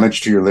 "the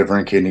damage to your liver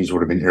and kidneys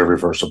would have been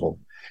irreversible."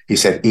 He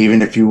said,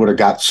 "Even if you would have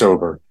got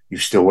sober, you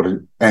still would have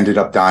ended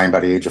up dying by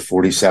the age of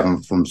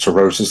 47 from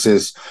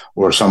cirrhosis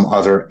or some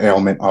other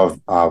ailment of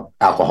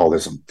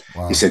alcoholism."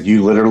 Wow. He said,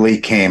 "You literally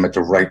came at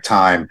the right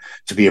time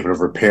to be able to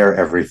repair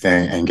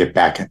everything and get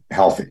back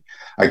healthy."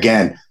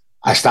 Again,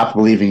 I stopped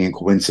believing in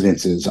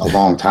coincidences a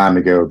long time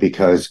ago,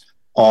 because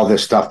all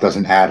this stuff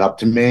doesn't add up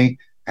to me,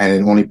 and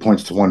it only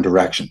points to one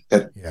direction,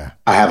 that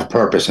I have a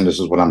purpose and this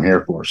is what I'm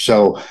here for.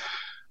 So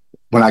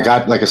when I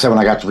got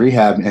to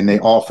rehab and they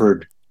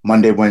offered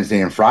Monday,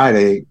 Wednesday, and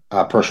Friday,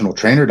 a personal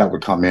trainer that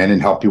would come in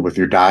and help you with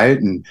your diet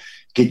and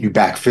get you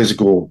back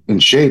physical in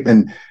shape.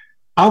 And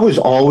I was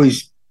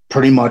always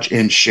pretty much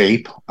in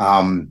shape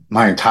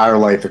my entire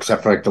life,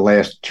 except for like the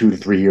last 2 to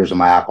 3 years of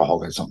my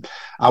alcoholism.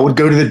 I would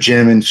go to the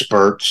gym in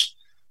spurts.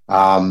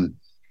 When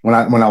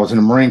I was in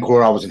the Marine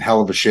Corps, I was in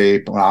hell of a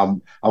shape. I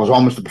was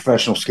almost a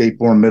professional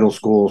skateboarder in middle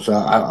school, so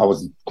I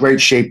was in great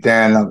shape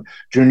then.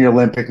 Junior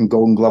Olympic and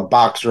Golden Glove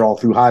boxer all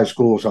through high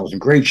school, so I was in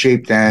great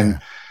shape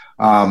then.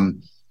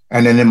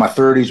 And then in my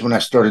 30s, when I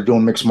started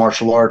doing mixed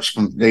martial arts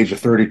from the age of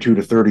 32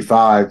 to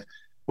 35,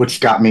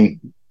 which got me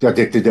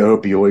addicted to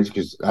opioids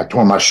because I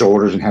tore my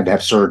shoulders and had to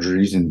have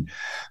surgeries.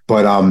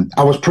 But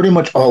I was pretty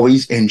much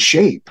always in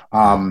shape.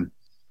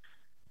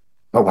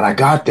 But when I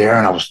got there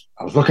and I was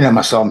looking at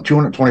myself, I'm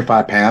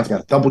 225 pounds,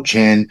 got a double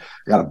chin,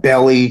 got a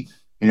belly,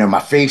 my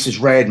face is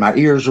red, my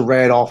ears are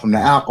red, all from the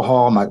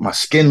alcohol. My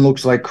skin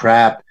looks like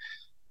crap.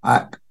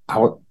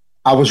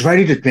 I was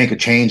ready to make a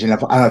change. And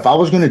if I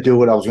was going to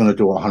do it, I was going to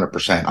do it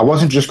 100%. I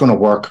wasn't just going to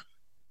work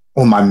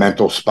on my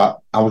mental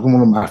spot. I was going to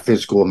work on my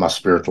physical and my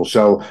spiritual.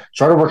 So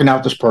started working out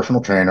with this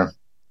personal trainer,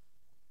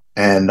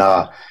 and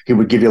he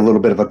would give you a little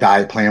bit of a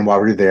diet plan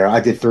while we were there. I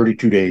did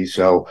 32 days.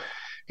 So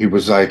he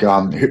was like,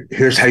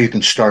 here's how you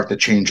can start to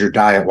change your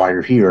diet while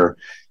you're here,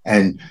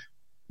 and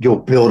you'll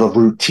build a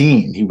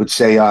routine. He would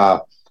say,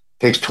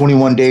 Takes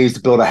 21 days to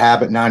build a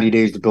habit, 90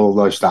 days to build a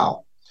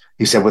lifestyle.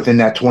 He said within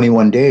that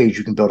 21 days,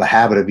 you can build a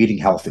habit of eating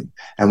healthy.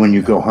 And when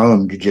you go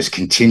home, you just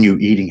continue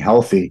eating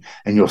healthy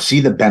and you'll see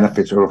the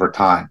benefits over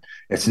time.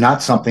 It's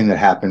not something that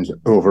happens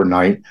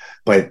overnight,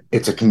 but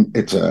it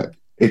accumulates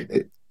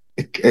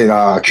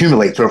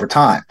over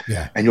time,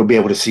 and you'll be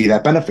able to see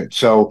that benefit.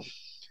 So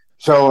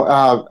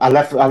I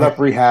left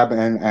rehab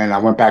and I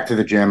went back to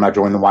the gym. I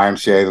joined the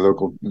YMCA,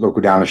 the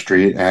local down the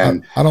street.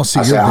 And I don't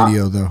see your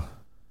video though.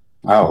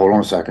 Oh, hold on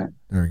a second.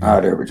 There we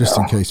go. There we Just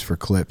go. in case for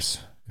clips.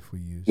 If we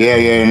use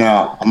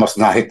no. I must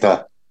not hit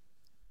the.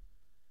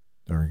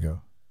 There we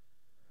go.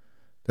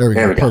 There we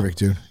go. Perfect,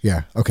 dude.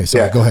 Yeah. Okay.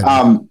 So go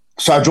ahead.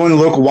 So I joined the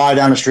local Y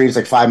down the street. It's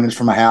like 5 minutes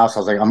from my house. I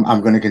was like,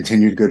 I'm going to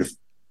continue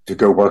to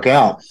go work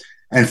out.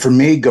 And for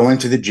me, going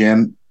to the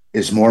gym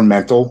is more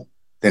mental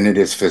than it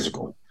is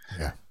physical.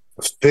 Yeah.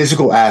 The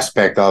physical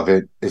aspect of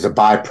it is a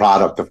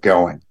byproduct of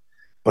going,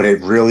 but it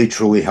really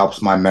truly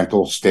helps my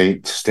mental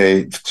state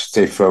stay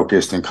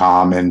focused and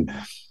calm. And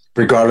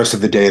regardless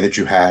of the day that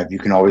you have, you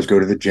can always go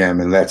to the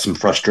gym and let some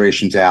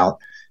frustrations out.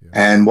 Yeah.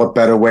 And what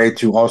better way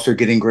to also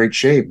get in great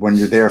shape when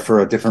you're there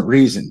for a different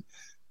reason?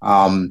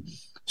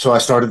 So I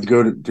started to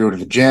go to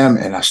the gym,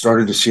 and I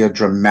started to see a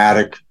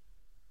dramatic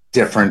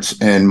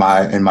difference in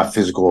my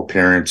physical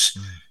appearance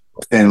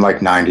within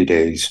like 90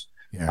 days.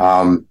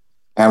 Yeah.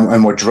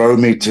 And what drove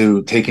me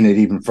to taking it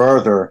even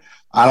further,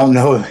 I don't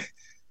know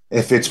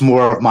if it's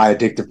more of my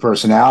addictive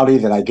personality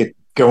that I get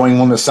going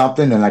on to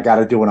something and I got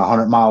to do it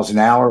 100 miles an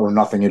hour or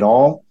nothing at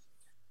all.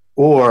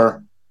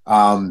 Or,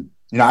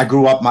 I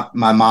grew up,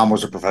 my mom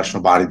was a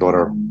professional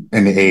bodybuilder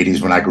in the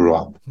 80s when I grew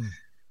up.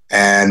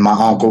 And my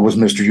uncle was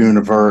Mr.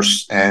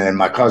 Universe and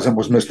my cousin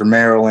was Mr.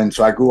 Maryland.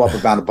 So I grew up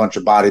around a bunch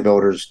of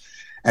bodybuilders,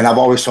 and I've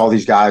always saw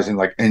these guys in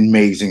like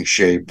amazing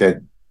shape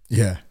that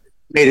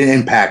made an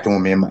impact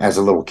on me as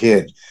a little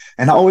kid.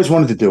 And I always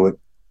wanted to do it.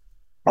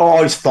 I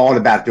always thought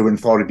about doing it and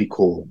thought it'd be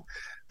cool,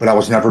 but I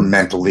was never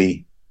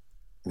mentally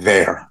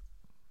there.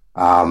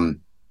 And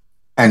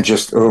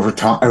just over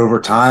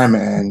time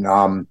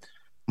and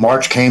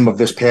March came of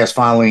this past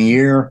following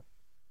year,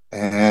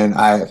 and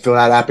I filled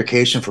out an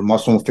application for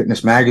Muscle and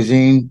Fitness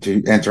magazine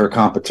to enter a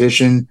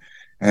competition,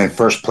 and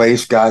first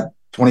place got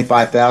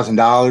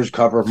 $25,000,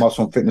 cover of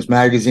Muscle and Fitness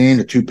magazine,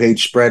 a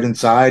 2-page spread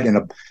inside, and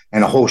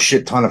a whole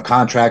shit ton of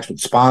contracts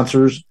with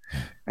sponsors.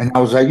 And I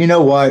was like, you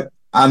know what?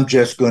 I'm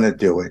just going to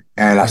do it.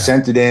 And I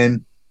sent it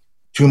in.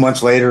 2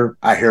 months later,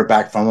 I hear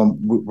back from them.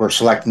 We're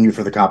selecting you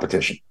for the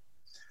competition.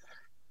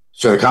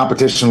 So the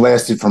competition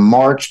lasted from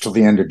March till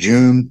the end of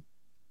June,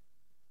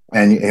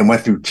 and it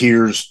went through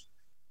tiers.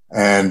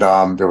 And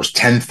there was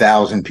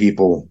 10,000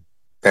 people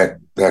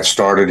that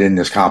started in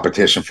this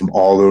competition from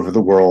all over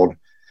the world.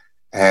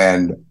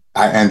 And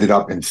I ended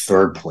up in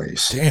third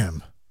place.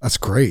 Damn, that's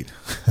great.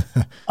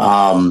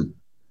 And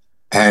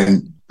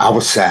I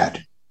was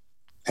sad.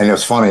 And it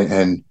was funny.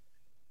 And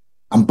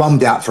I'm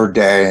bummed out for a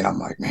day. And I'm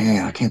like,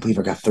 man, I can't believe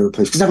I got third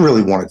place. Because I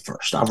really wanted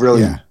first.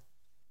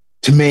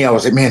 To me, I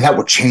was like, man, that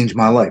would change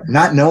my life.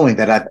 Not knowing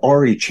that I've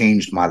already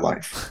changed my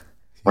life.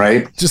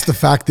 Right. Just the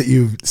fact that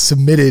you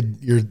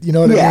submitted your, you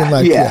know what I mean?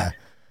 Like,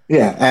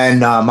 yeah. And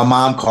my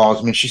mom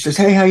calls me. She says,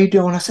 hey, how you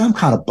doing? I said, I'm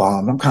kind of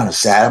bummed. I'm kind of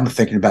sad. I've been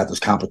thinking about this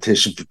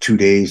competition for 2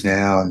 days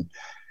now. And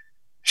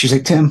she's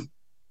like, Tim,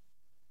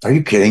 are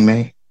you kidding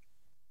me?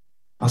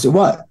 I said,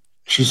 what?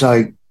 She's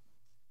like,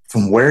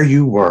 from where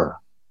you were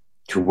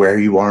to where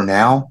you are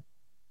now,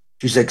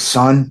 she's like,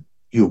 son,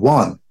 you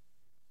won.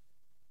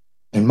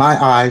 In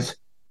my eyes,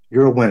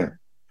 you're a winner.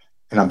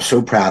 And I'm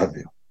so proud of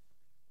you.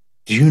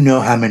 Do you know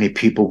how many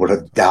people would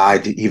have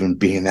died to even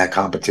be in that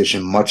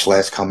competition, much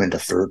less come into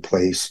third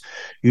place?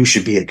 You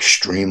should be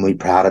extremely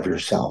proud of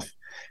yourself.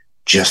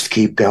 Just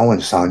keep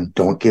going, son.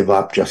 Don't give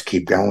up. Just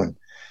keep going.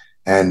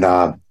 And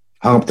hung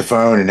up the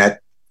phone, and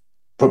that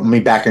put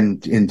me back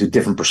into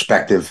different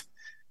perspective.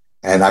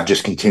 And I've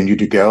just continued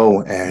to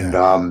go. And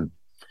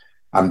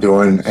I'm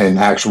doing an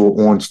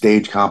actual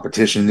on-stage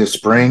competition this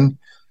spring.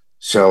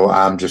 So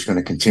I'm just going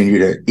to continue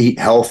to eat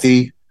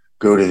healthy,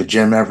 go to the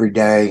gym every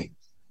day.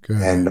 Good.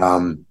 And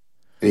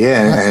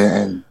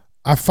and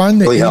I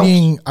find that really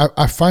eating, I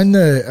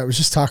was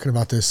just talking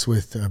about this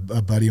with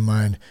a buddy of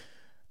mine.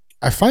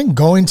 I find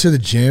going to the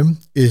gym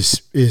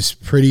is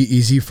pretty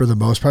easy for the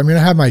most part. I mean,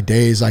 I have my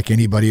days like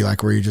anybody,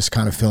 like where you're just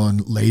kind of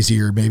feeling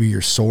lazy, or maybe you're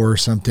sore or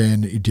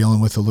something, you're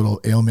dealing with a little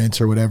ailments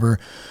or whatever,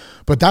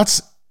 but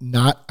that's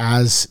not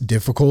as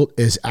difficult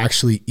as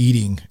actually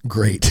eating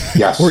great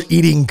or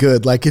eating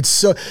good. Like it's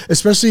so,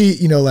 especially,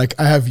 like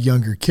I have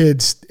younger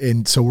kids,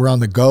 and so we're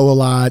on the go a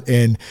lot,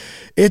 and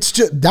it's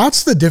just,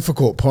 that's the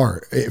difficult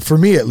part for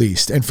me, at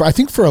least. And I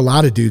think for a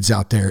lot of dudes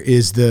out there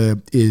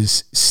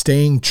is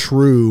staying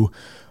true,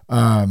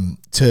 and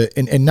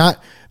not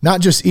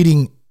just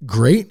eating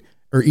great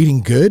or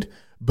eating good,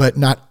 but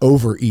not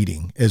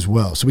overeating as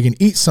well. So we can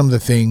eat some of the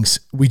things,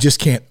 we just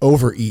can't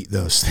overeat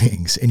those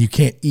things. And you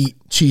can't eat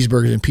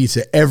cheeseburgers and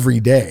pizza every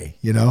day,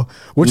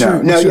 What's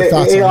your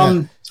thoughts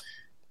on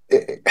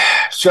that?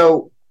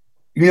 So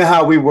you know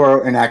how we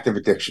were in active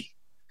addiction.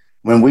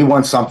 when we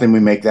want something, we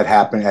make that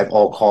happen at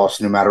all costs,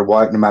 no matter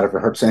what, no matter if it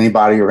hurts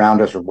anybody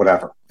around us or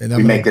whatever. And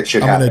we make that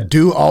shit happen. I'm going to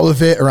do all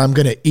of it, or I'm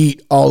going to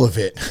eat all of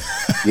it.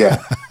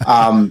 Yeah.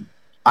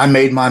 I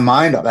made my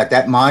mind up at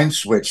that mind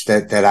switch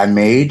that I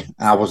made.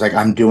 I was like,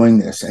 I'm doing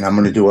this and I'm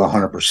going to do it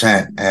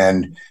 100%.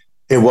 And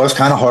it was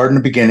kind of hard in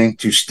the beginning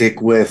to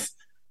stick with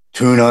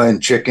tuna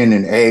and chicken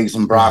and eggs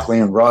and broccoli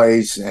and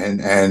rice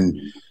and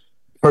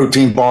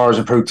protein bars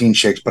and protein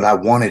shakes, but I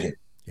wanted it.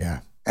 Yeah.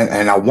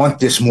 And I want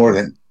this more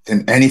than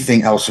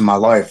anything else in my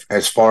life.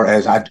 As far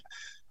as I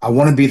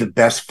want to be the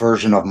best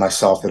version of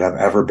myself that I've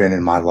ever been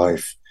in my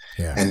life.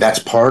 Yeah. And that's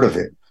part of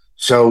it.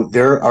 So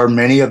there are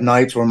many of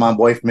nights where my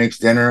wife makes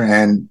dinner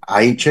and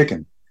I eat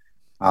chicken.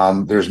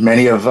 There's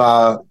many of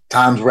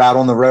times we're out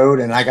on the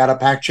road and I got to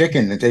pack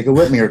chicken and take it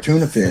with me, or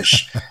tuna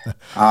fish.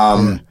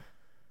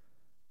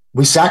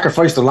 We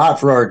sacrificed a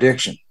lot for our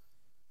addiction.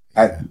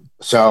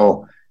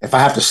 So if I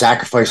have to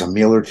sacrifice a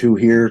meal or two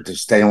here to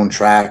stay on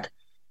track,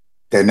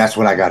 then that's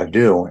what I got to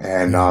do.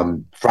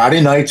 And Friday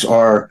nights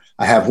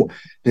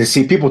you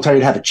see, people tell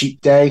you to have a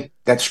cheat day.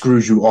 That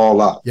screws you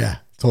all up. Yeah,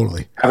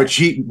 totally. Have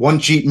one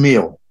cheat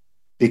meal,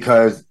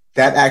 because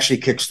that actually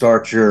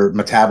kickstarts your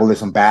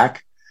metabolism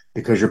back,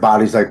 because your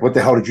body's like, what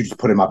the hell did you just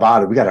put in my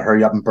body? We got to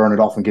hurry up and burn it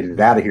off and get it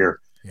out of here,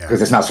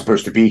 because it's not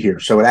supposed to be here.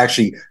 So it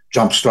actually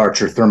jumpstarts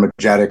your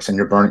thermogenics and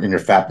your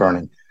fat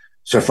burning.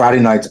 So Friday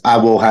nights, I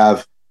will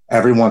have,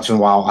 every once in a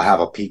while, I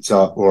have a pizza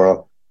or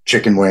a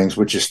chicken wings,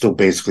 which is still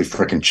basically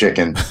freaking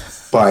chicken,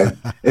 but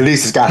at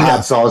least it's got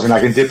hot sauce and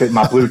I can dip it in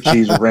my blue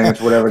cheese or ranch,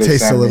 whatever they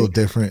tastes send a little me.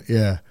 different.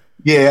 Yeah.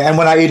 Yeah. And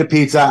when I eat a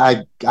pizza,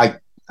 I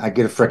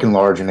get a freaking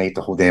large and ate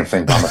the whole damn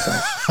thing by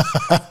myself.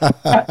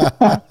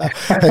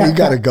 Hey, you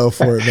got to go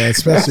for it, man,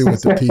 especially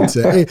with the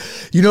pizza. Hey,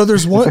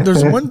 there's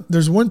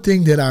one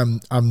thing that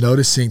I'm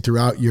noticing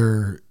throughout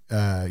your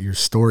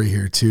story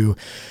here too.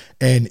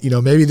 And,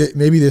 maybe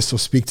this will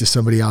speak to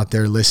somebody out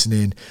there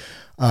listening.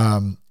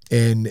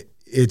 And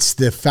it's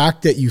the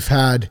fact that you've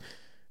had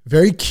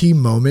very key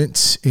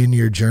moments in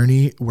your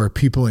journey where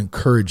people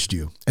encouraged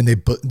you, and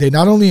they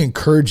not only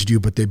encouraged you,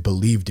 but they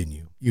believed in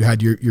you. You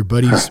had your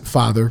buddy's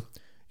father,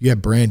 you have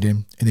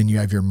Brandon, and then you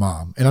have your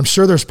mom. And I'm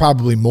sure there's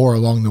probably more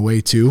along the way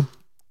too.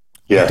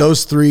 Yeah. But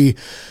those three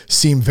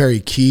seem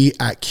very key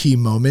at key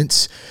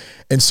moments.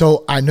 And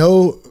so I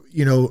know,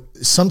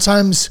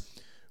 sometimes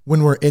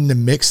when we're in the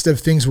midst of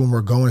things, when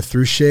we're going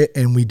through shit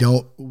and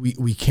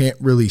we can't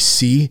really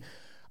see,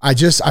 I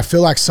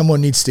feel like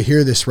someone needs to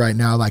hear this right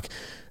now. Like,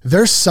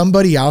 there's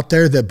somebody out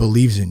there that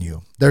believes in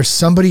you. There's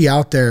somebody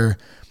out there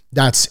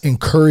that's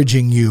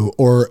encouraging you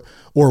or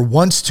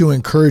wants to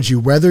encourage you,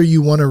 whether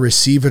you want to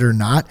receive it or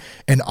not.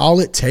 And all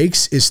it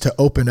takes is to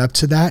open up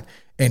to that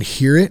and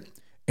hear it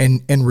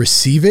and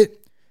receive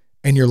it,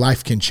 and your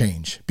life can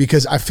change.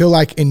 Because I feel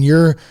like in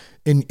your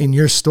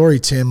story,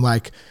 Tim,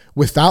 like,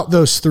 without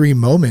those three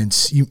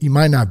moments, you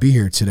might not be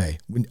here today,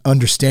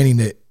 understanding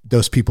that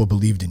those people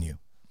believed in you.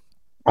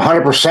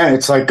 100%.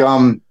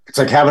 It's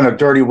like having a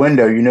dirty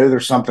window.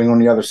 There's something on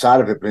the other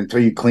side of it, but until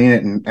you clean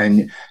it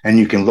and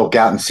you can look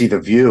out and see the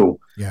view,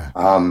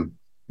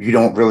 you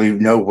don't really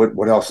know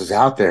what else is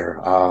out there.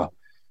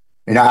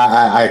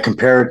 I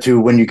compare it to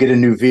when you get a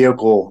new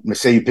vehicle. Let's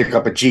say you pick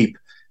up a Jeep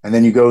and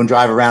then you go and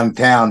drive around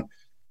town.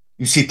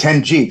 You see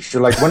 10 Jeeps.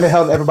 You're like, when the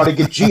hell did everybody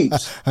get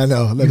Jeeps? I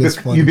know. That is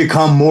funny. You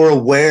become more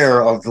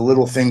aware of the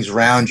little things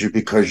around you,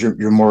 because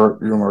you're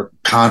more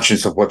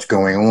conscious of what's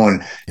going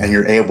on, and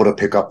you're able to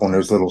pick up on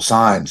those little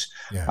signs.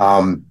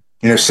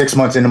 Yeah. 6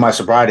 months into my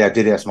sobriety, I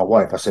did ask my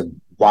wife, I said,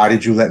 why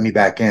did you let me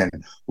back in?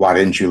 Why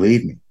didn't you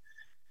leave me?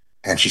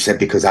 And she said,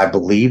 because I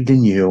believed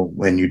in you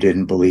when you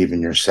didn't believe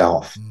in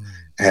yourself.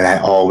 And I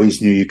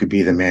always knew you could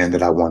be the man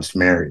that I once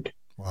married.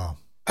 Wow.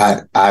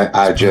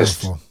 I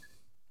just... Powerful.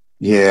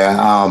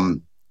 Yeah,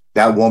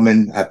 that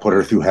woman, I put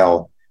her through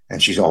hell,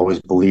 and she's always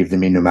believed in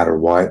me no matter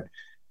what.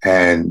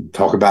 And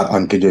talk about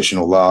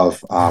unconditional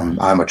love.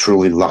 I'm a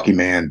truly lucky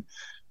man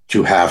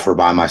to have her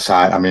by my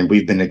side. I mean,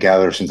 we've been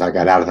together since I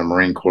got out of the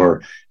Marine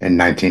Corps in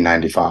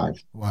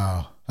 1995.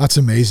 Wow. That's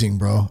amazing,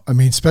 bro. I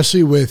mean,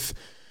 especially with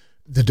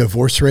the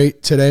divorce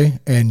rate today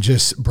and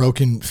just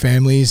broken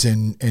families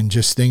and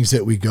just things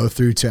that we go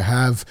through, to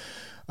have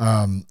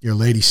your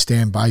lady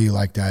stand by you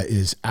like that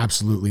is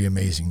absolutely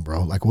amazing,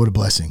 bro. Like, what a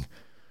blessing.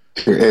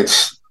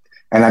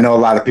 And I know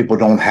a lot of people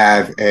don't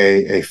have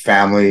a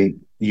family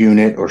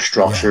unit or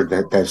structure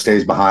that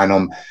stays behind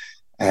them.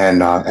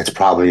 And it's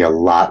probably a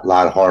lot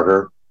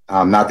harder.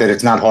 Not that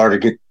it's not hard to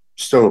get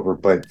sober,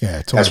 but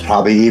that's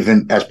probably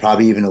even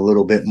a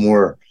little bit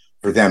more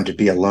for them to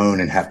be alone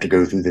and have to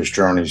go through this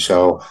journey.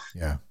 So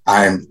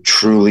I am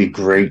truly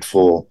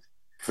grateful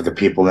for the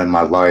people in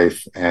my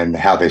life and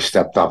how they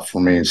stepped up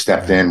for me and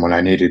stepped in when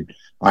I needed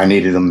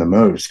them the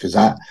most. Because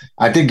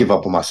I did give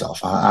up on myself,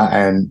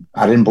 and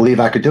I didn't believe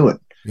I could do it.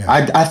 Yeah.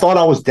 I thought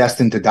I was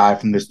destined to die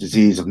from this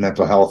disease of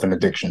mental health and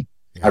addiction.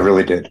 Yeah. I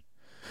really did.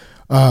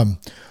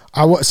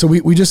 So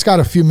we just got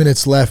a few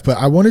minutes left, but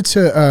I wanted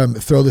to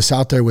throw this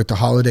out there with the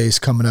holidays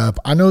coming up.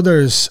 I know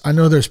there's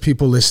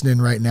people listening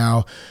right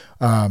now,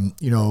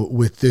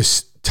 with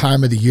this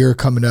time of the year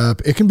coming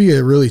up, it can be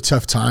a really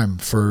tough time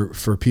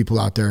for people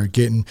out there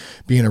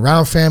being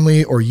around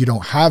family, or you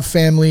don't have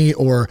family,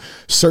 or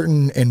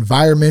certain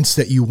environments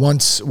that you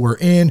once were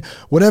in,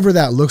 whatever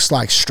that looks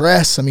like,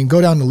 stress. I mean,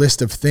 go down the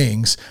list of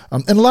things,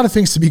 and a lot of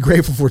things to be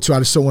grateful for too. I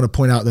just don't want to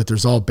point out that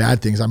there's all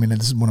bad things. I mean,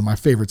 this is one of my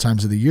favorite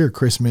times of the year,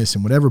 Christmas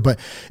and whatever, but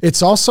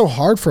it's also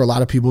hard for a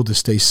lot of people to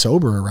stay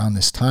sober around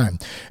this time.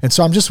 And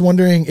so I'm just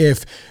wondering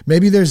if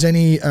maybe there's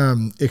any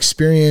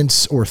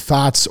experience or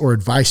thoughts or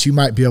advice you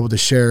might be able to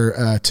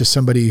share to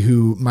somebody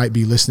who might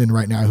be listening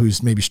right now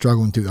who's maybe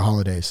struggling through the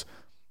holidays.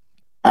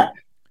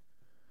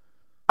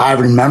 I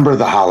remember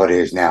the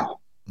holidays now.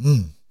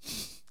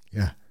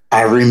 Yeah.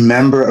 I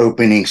remember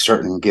opening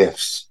certain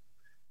gifts.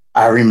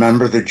 I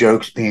remember the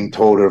jokes being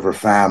told over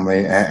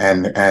family,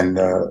 and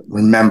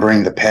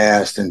remembering the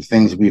past and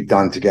things we've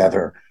done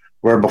together,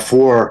 where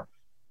before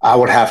I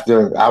would have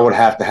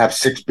to have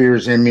 6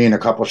 beers in me and a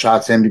couple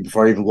shots in me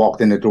before I even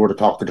walked in the door to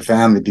talk to the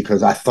family,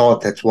 because I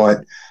thought that's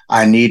what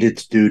I needed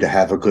to do to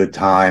have a good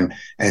time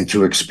and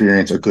to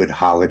experience a good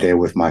holiday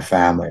with my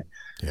family.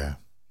 Yeah.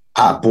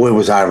 Boy,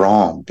 was I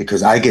wrong,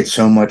 because I get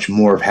so much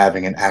more of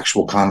having an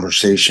actual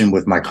conversation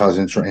with my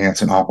cousins or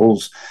aunts and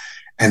uncles.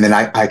 And then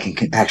I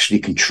can actually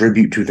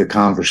contribute to the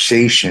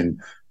conversation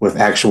with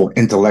actual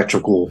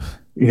intellectual,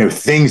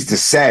 things to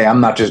say.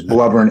 I'm not just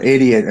blubbering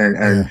idiot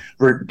and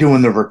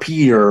doing the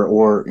repeater,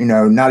 or,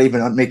 not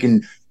even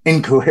making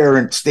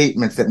incoherent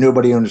statements that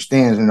nobody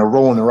understands, and they're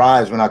rolling their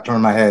eyes when I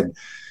turn my head.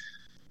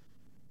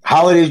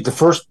 Holidays,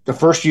 the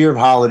first year of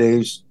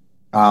holidays,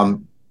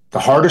 the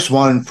hardest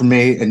one for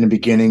me in the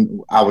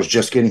beginning, I was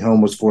just getting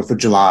home, was 4th of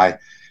July.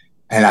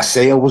 And I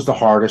say it was the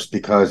hardest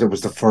because it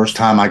was the first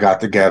time I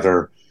got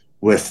together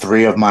with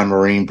 3 of my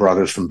Marine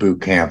brothers from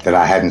boot camp that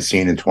I hadn't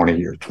seen in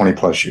 20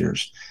 plus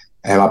years.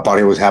 And my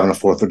buddy was having a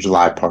 4th of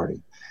July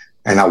party.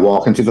 And I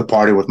walk into the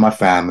party with my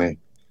family,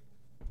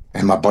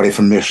 and my buddy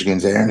from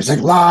Michigan's there. And he's like,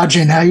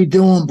 Lodgen, how you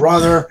doing,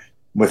 brother?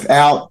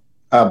 Without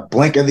a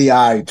blink of the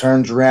eye, he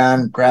turns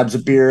around, grabs a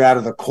beer out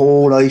of the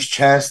cold ice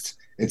chest.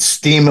 It's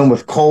steaming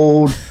with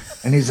cold.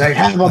 And he's like,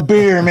 have a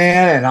beer,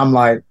 man. And I'm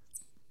like,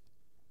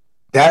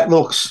 that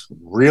looks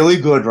really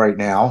good right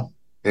now.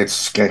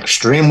 It's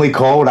extremely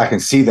cold. I can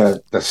see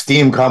the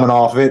steam coming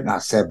off it. And I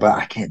said, but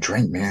I can't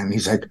drink, man. And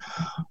he's like,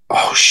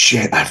 oh,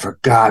 shit, I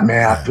forgot,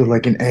 man. I feel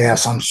like an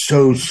ass. I'm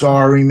so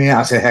sorry, man.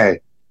 I said, hey,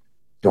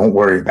 don't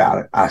worry about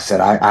it. I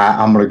said,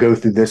 I'm going to go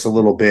through this a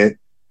little bit.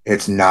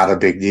 It's not a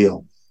big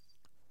deal.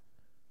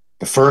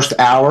 The first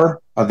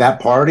hour of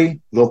that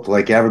party looked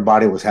like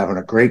everybody was having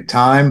a great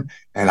time,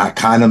 and I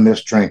kind of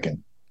missed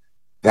drinking.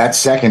 That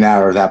second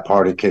hour of that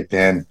party kicked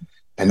in,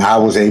 and I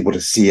was able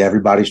to see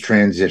everybody's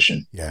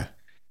transition. Yeah.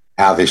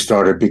 How they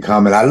started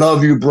becoming, I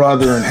love you,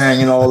 brother, and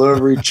hanging all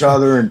over each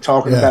other and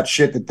talking about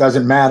shit that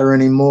doesn't matter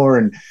anymore,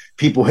 and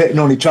people hitting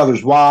on each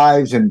other's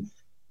wives. And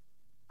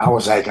I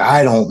was like,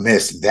 I don't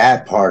miss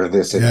that part of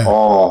this at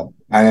all.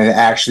 And it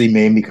actually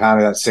made me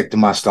kind of sick to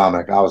my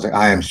stomach. I was like,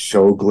 I am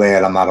so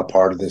glad I'm not a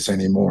part of this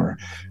anymore.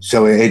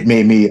 So it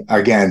made me,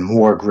 again,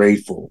 more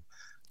grateful.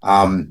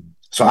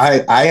 So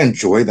I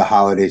enjoy the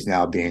holidays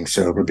now being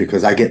sober,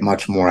 because I get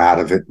much more out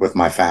of it with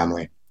my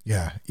family.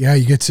 Yeah. Yeah.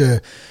 You get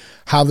to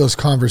have those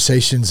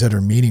conversations that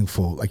are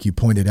meaningful, like you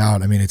pointed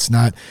out. I mean, it's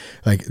not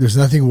like, there's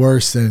nothing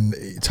worse than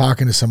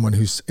talking to someone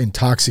who's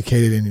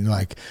intoxicated and you're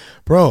like,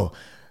 bro,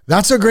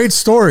 that's a great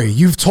story.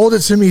 You've told it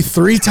to me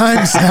 3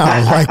 times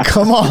now. Like,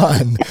 come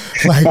on.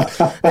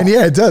 And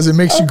yeah, it does. It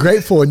makes you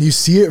grateful, and you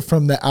see it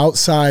from the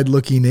outside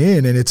looking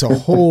in, and it's a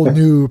whole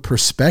new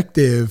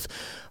perspective.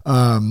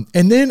 And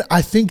then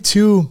I think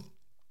too,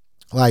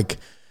 when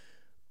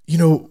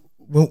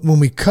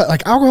we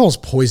cut, alcohol is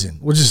poison.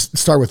 We'll just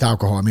start with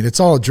alcohol. I mean, it's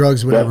all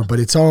drugs, whatever, but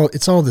it's all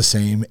the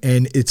same,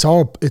 and it's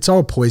all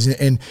poison.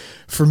 And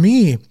for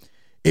me,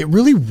 it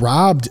really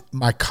robbed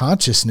my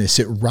consciousness.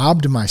 It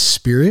robbed my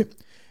spirit.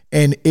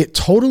 And it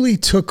totally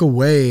took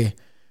away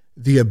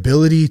the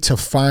ability to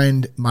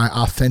find my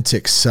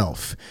authentic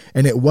self.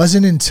 And it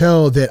wasn't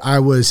until that I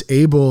was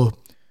able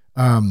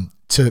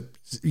to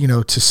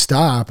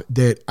stop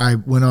that I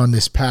went on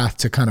this path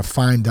to kind of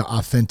find the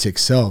authentic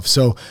self.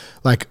 So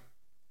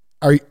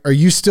are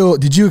you still,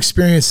 did you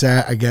experience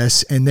that, I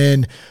guess? And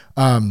then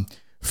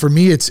for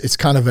me, it's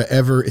kind of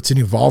it's an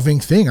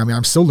evolving thing. I mean,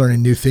 I'm still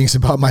learning new things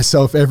about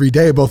myself every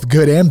day, both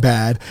good and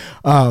bad.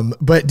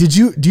 But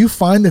do you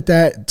find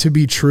that to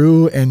be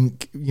true?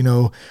 And,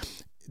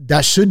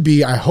 that should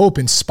be, I hope,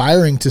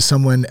 inspiring to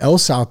someone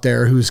else out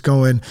there who's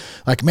going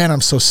like, man,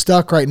 I'm so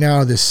stuck right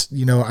now. This,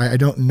 I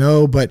don't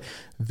know, but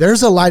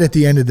there's a light at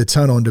the end of the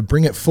tunnel, and to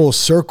bring it full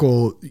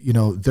circle,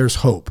 there's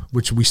hope,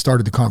 which we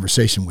started the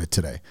conversation with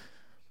today.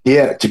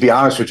 Yeah. To be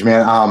honest with you,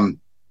 man,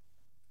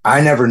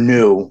 I never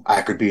knew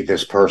I could be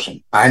this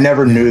person. I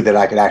never knew that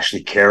I could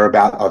actually care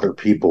about other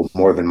people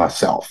more than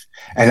myself.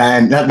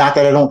 And not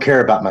that I don't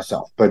care about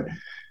myself, but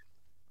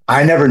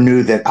I never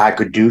knew that I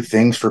could do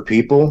things for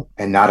people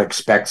and not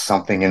expect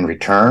something in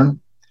return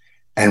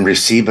and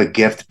receive a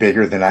gift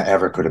bigger than I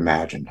ever could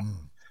imagine.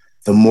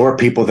 The more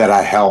people that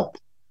I help,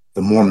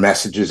 the more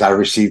messages I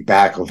receive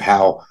back of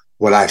how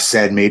what I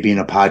said maybe in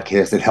a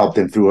podcast that helped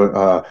them through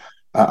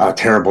a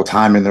terrible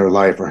time in their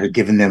life, or had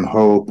given them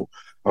hope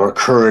or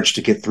courage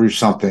to get through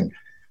something.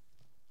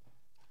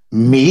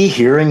 Me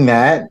hearing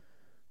that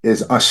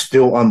is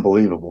still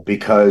unbelievable,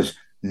 because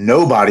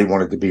nobody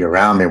wanted to be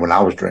around me when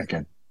I was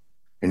drinking.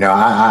 You know,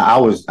 I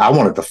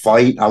wanted to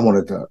fight. I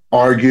wanted to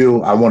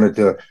argue. I wanted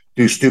to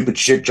do stupid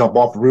shit, jump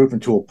off the roof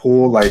into a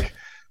pool. Like,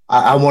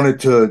 I wanted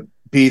to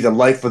be the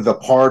life of the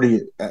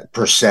party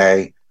per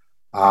se.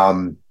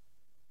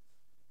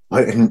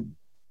 But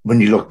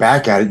when you look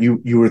back at it,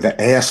 you were the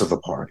ass of the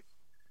party.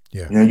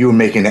 Yeah. You know, you were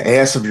making an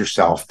ass of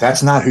yourself.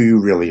 That's not who you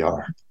really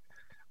are.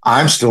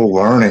 I'm still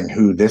learning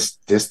who this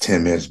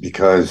Tim is,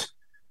 because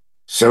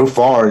so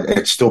far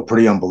it's still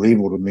pretty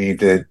unbelievable to me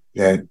that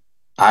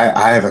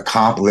I have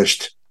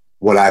accomplished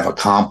what I've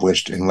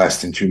accomplished in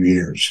less than 2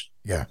 years.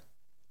 Yeah.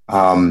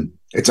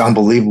 It's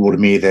unbelievable to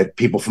me that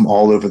people from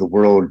all over the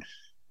world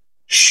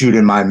shoot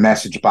in my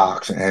message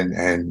box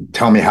and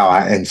tell me how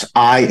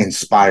I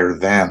inspire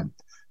them.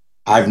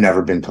 I've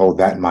never been told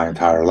that in my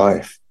entire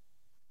life.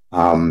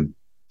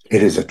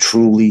 It is a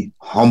truly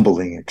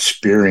humbling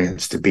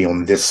experience to be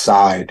on this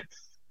side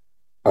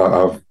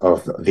of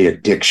the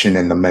addiction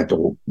and the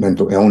mental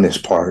illness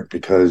part,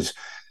 because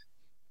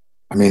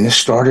I mean, this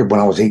started when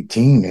I was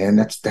 18, man.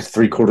 That's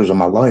 3/4 of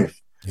my life.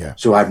 Yeah.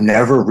 So I've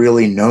never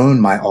really known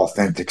my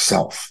authentic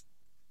self.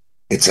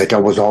 It's like I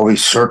was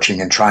always searching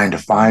and trying to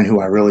find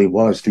who I really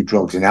was through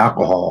drugs and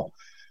alcohol.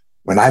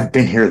 When I've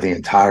been here the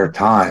entire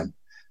time,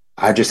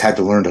 I just had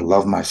to learn to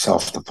love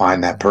myself to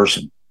find that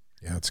person.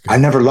 Yeah, that's good. I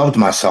never loved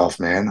myself,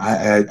 man.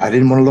 I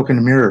didn't want to look in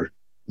the mirror.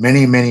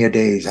 Many a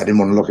days, I didn't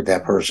want to look at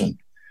that person.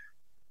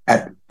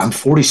 I'm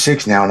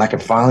 46 now, and I can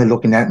finally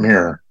look in that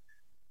mirror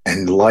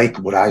and like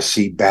what I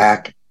see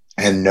back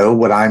and know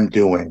what I'm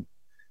doing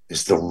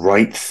is the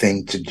right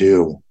thing to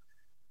do.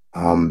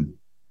 And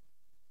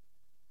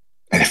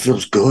it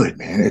feels good,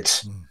 man.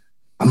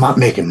 I'm not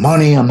making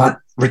money. I'm not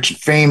rich and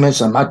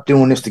famous. I'm not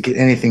doing this to get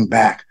anything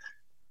back.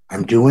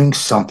 I'm doing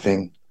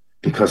something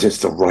because it's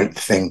the right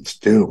thing to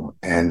do.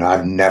 And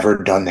I've never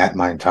done that in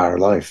my entire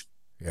life.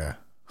 Yeah.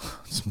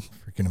 It's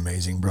freaking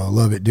amazing, bro. I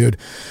love it, dude.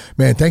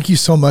 Man, thank you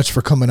so much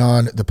for coming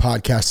on the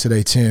podcast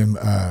today, Tim,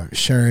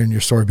 sharing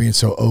your story, being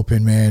so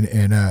open, man.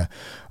 And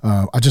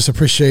I just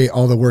appreciate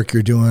all the work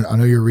you're doing. I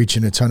know you're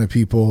reaching a ton of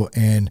people,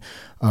 and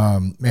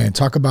man,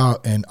 talk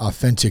about an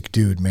authentic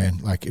dude, man.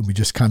 Like, we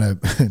just kind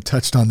of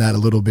touched on that a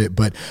little bit,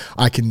 but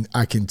I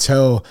can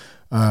tell,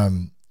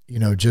 you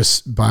know,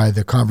 just by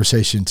the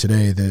conversation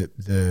today,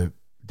 the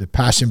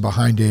passion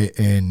behind it,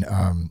 and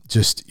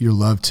just your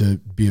love to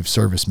be of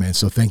service, man.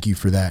 So thank you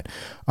for that.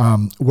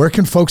 Where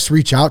can folks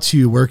reach out to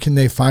you? Where can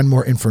they find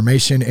more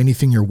information?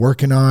 Anything you're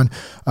working on?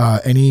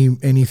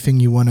 Anything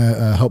you want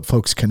to help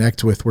folks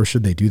connect with? Where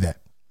should they do that?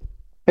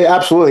 Hey,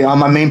 absolutely.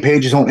 My main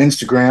page is on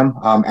Instagram,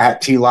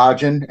 at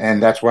TLodgen,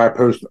 and that's where I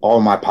post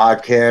all my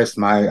podcasts,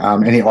 my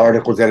any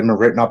articles that have been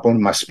written up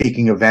on my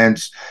speaking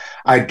events.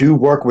 I do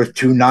work with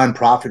 2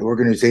 nonprofit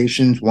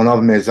organizations. One of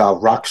them is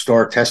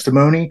Rockstar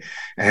Testimony,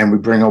 and we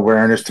bring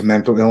awareness to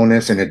mental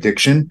illness and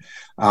addiction.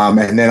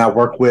 And then I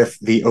work with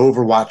the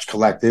Overwatch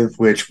Collective,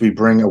 which we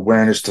bring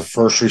awareness to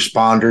first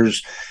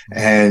responders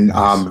and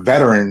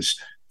veterans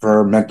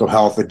for mental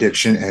health,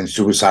 addiction, and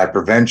suicide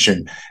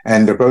prevention.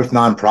 And they're both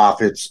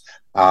nonprofits.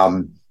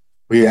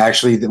 We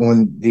actually,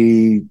 when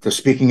the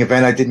speaking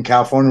event I did in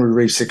California, we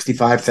raised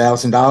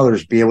 $65,000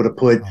 to be able to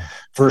put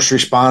first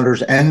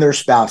responders and their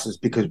spouses,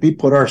 because we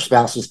put our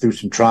spouses through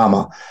some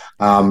trauma,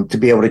 to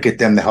be able to get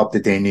them the help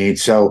that they need.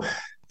 So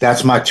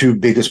that's my 2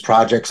 biggest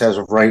projects as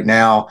of right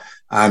now.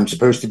 I'm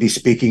supposed to be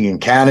speaking in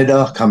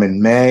Canada come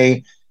in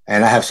May,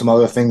 and I have some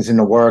other things in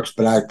the works,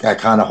 but I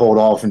kind of hold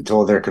off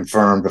until they're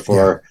confirmed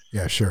before.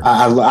 Yeah, sure.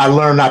 I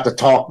learn not to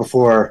talk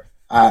before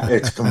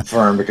it's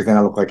confirmed, because then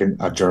I look like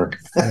a jerk.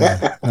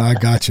 Yeah, I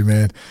got you,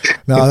 man.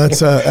 No,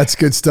 that's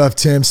good stuff,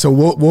 Tim. So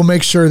we'll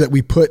make sure that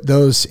we put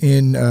those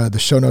in the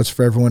show notes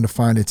for everyone to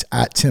find. It's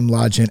at Tim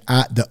Lodgen,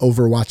 at the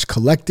Overwatch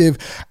Collective,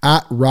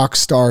 at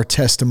Rockstar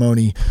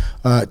Testimony.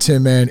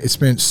 Tim, man, it's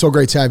been so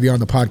great to have you on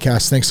the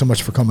podcast. Thanks so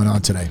much for coming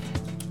on today.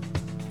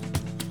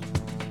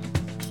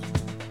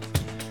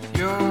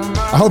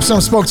 I hope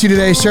someone spoke to you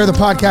today. Share the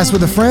podcast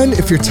with a friend.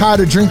 If you're tired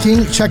of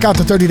drinking, check out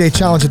the 30-day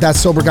challenge at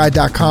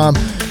thatsoberguy.com.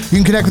 You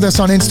can connect with us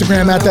on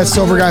Instagram at That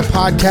Sober Guy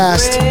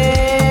Podcast.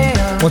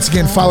 Once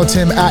again, follow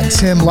Tim at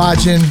Tim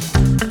Lodgen.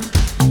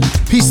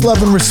 Peace,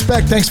 love, and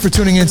respect. Thanks for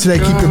tuning in today.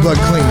 Keep your blood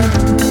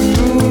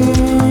clean.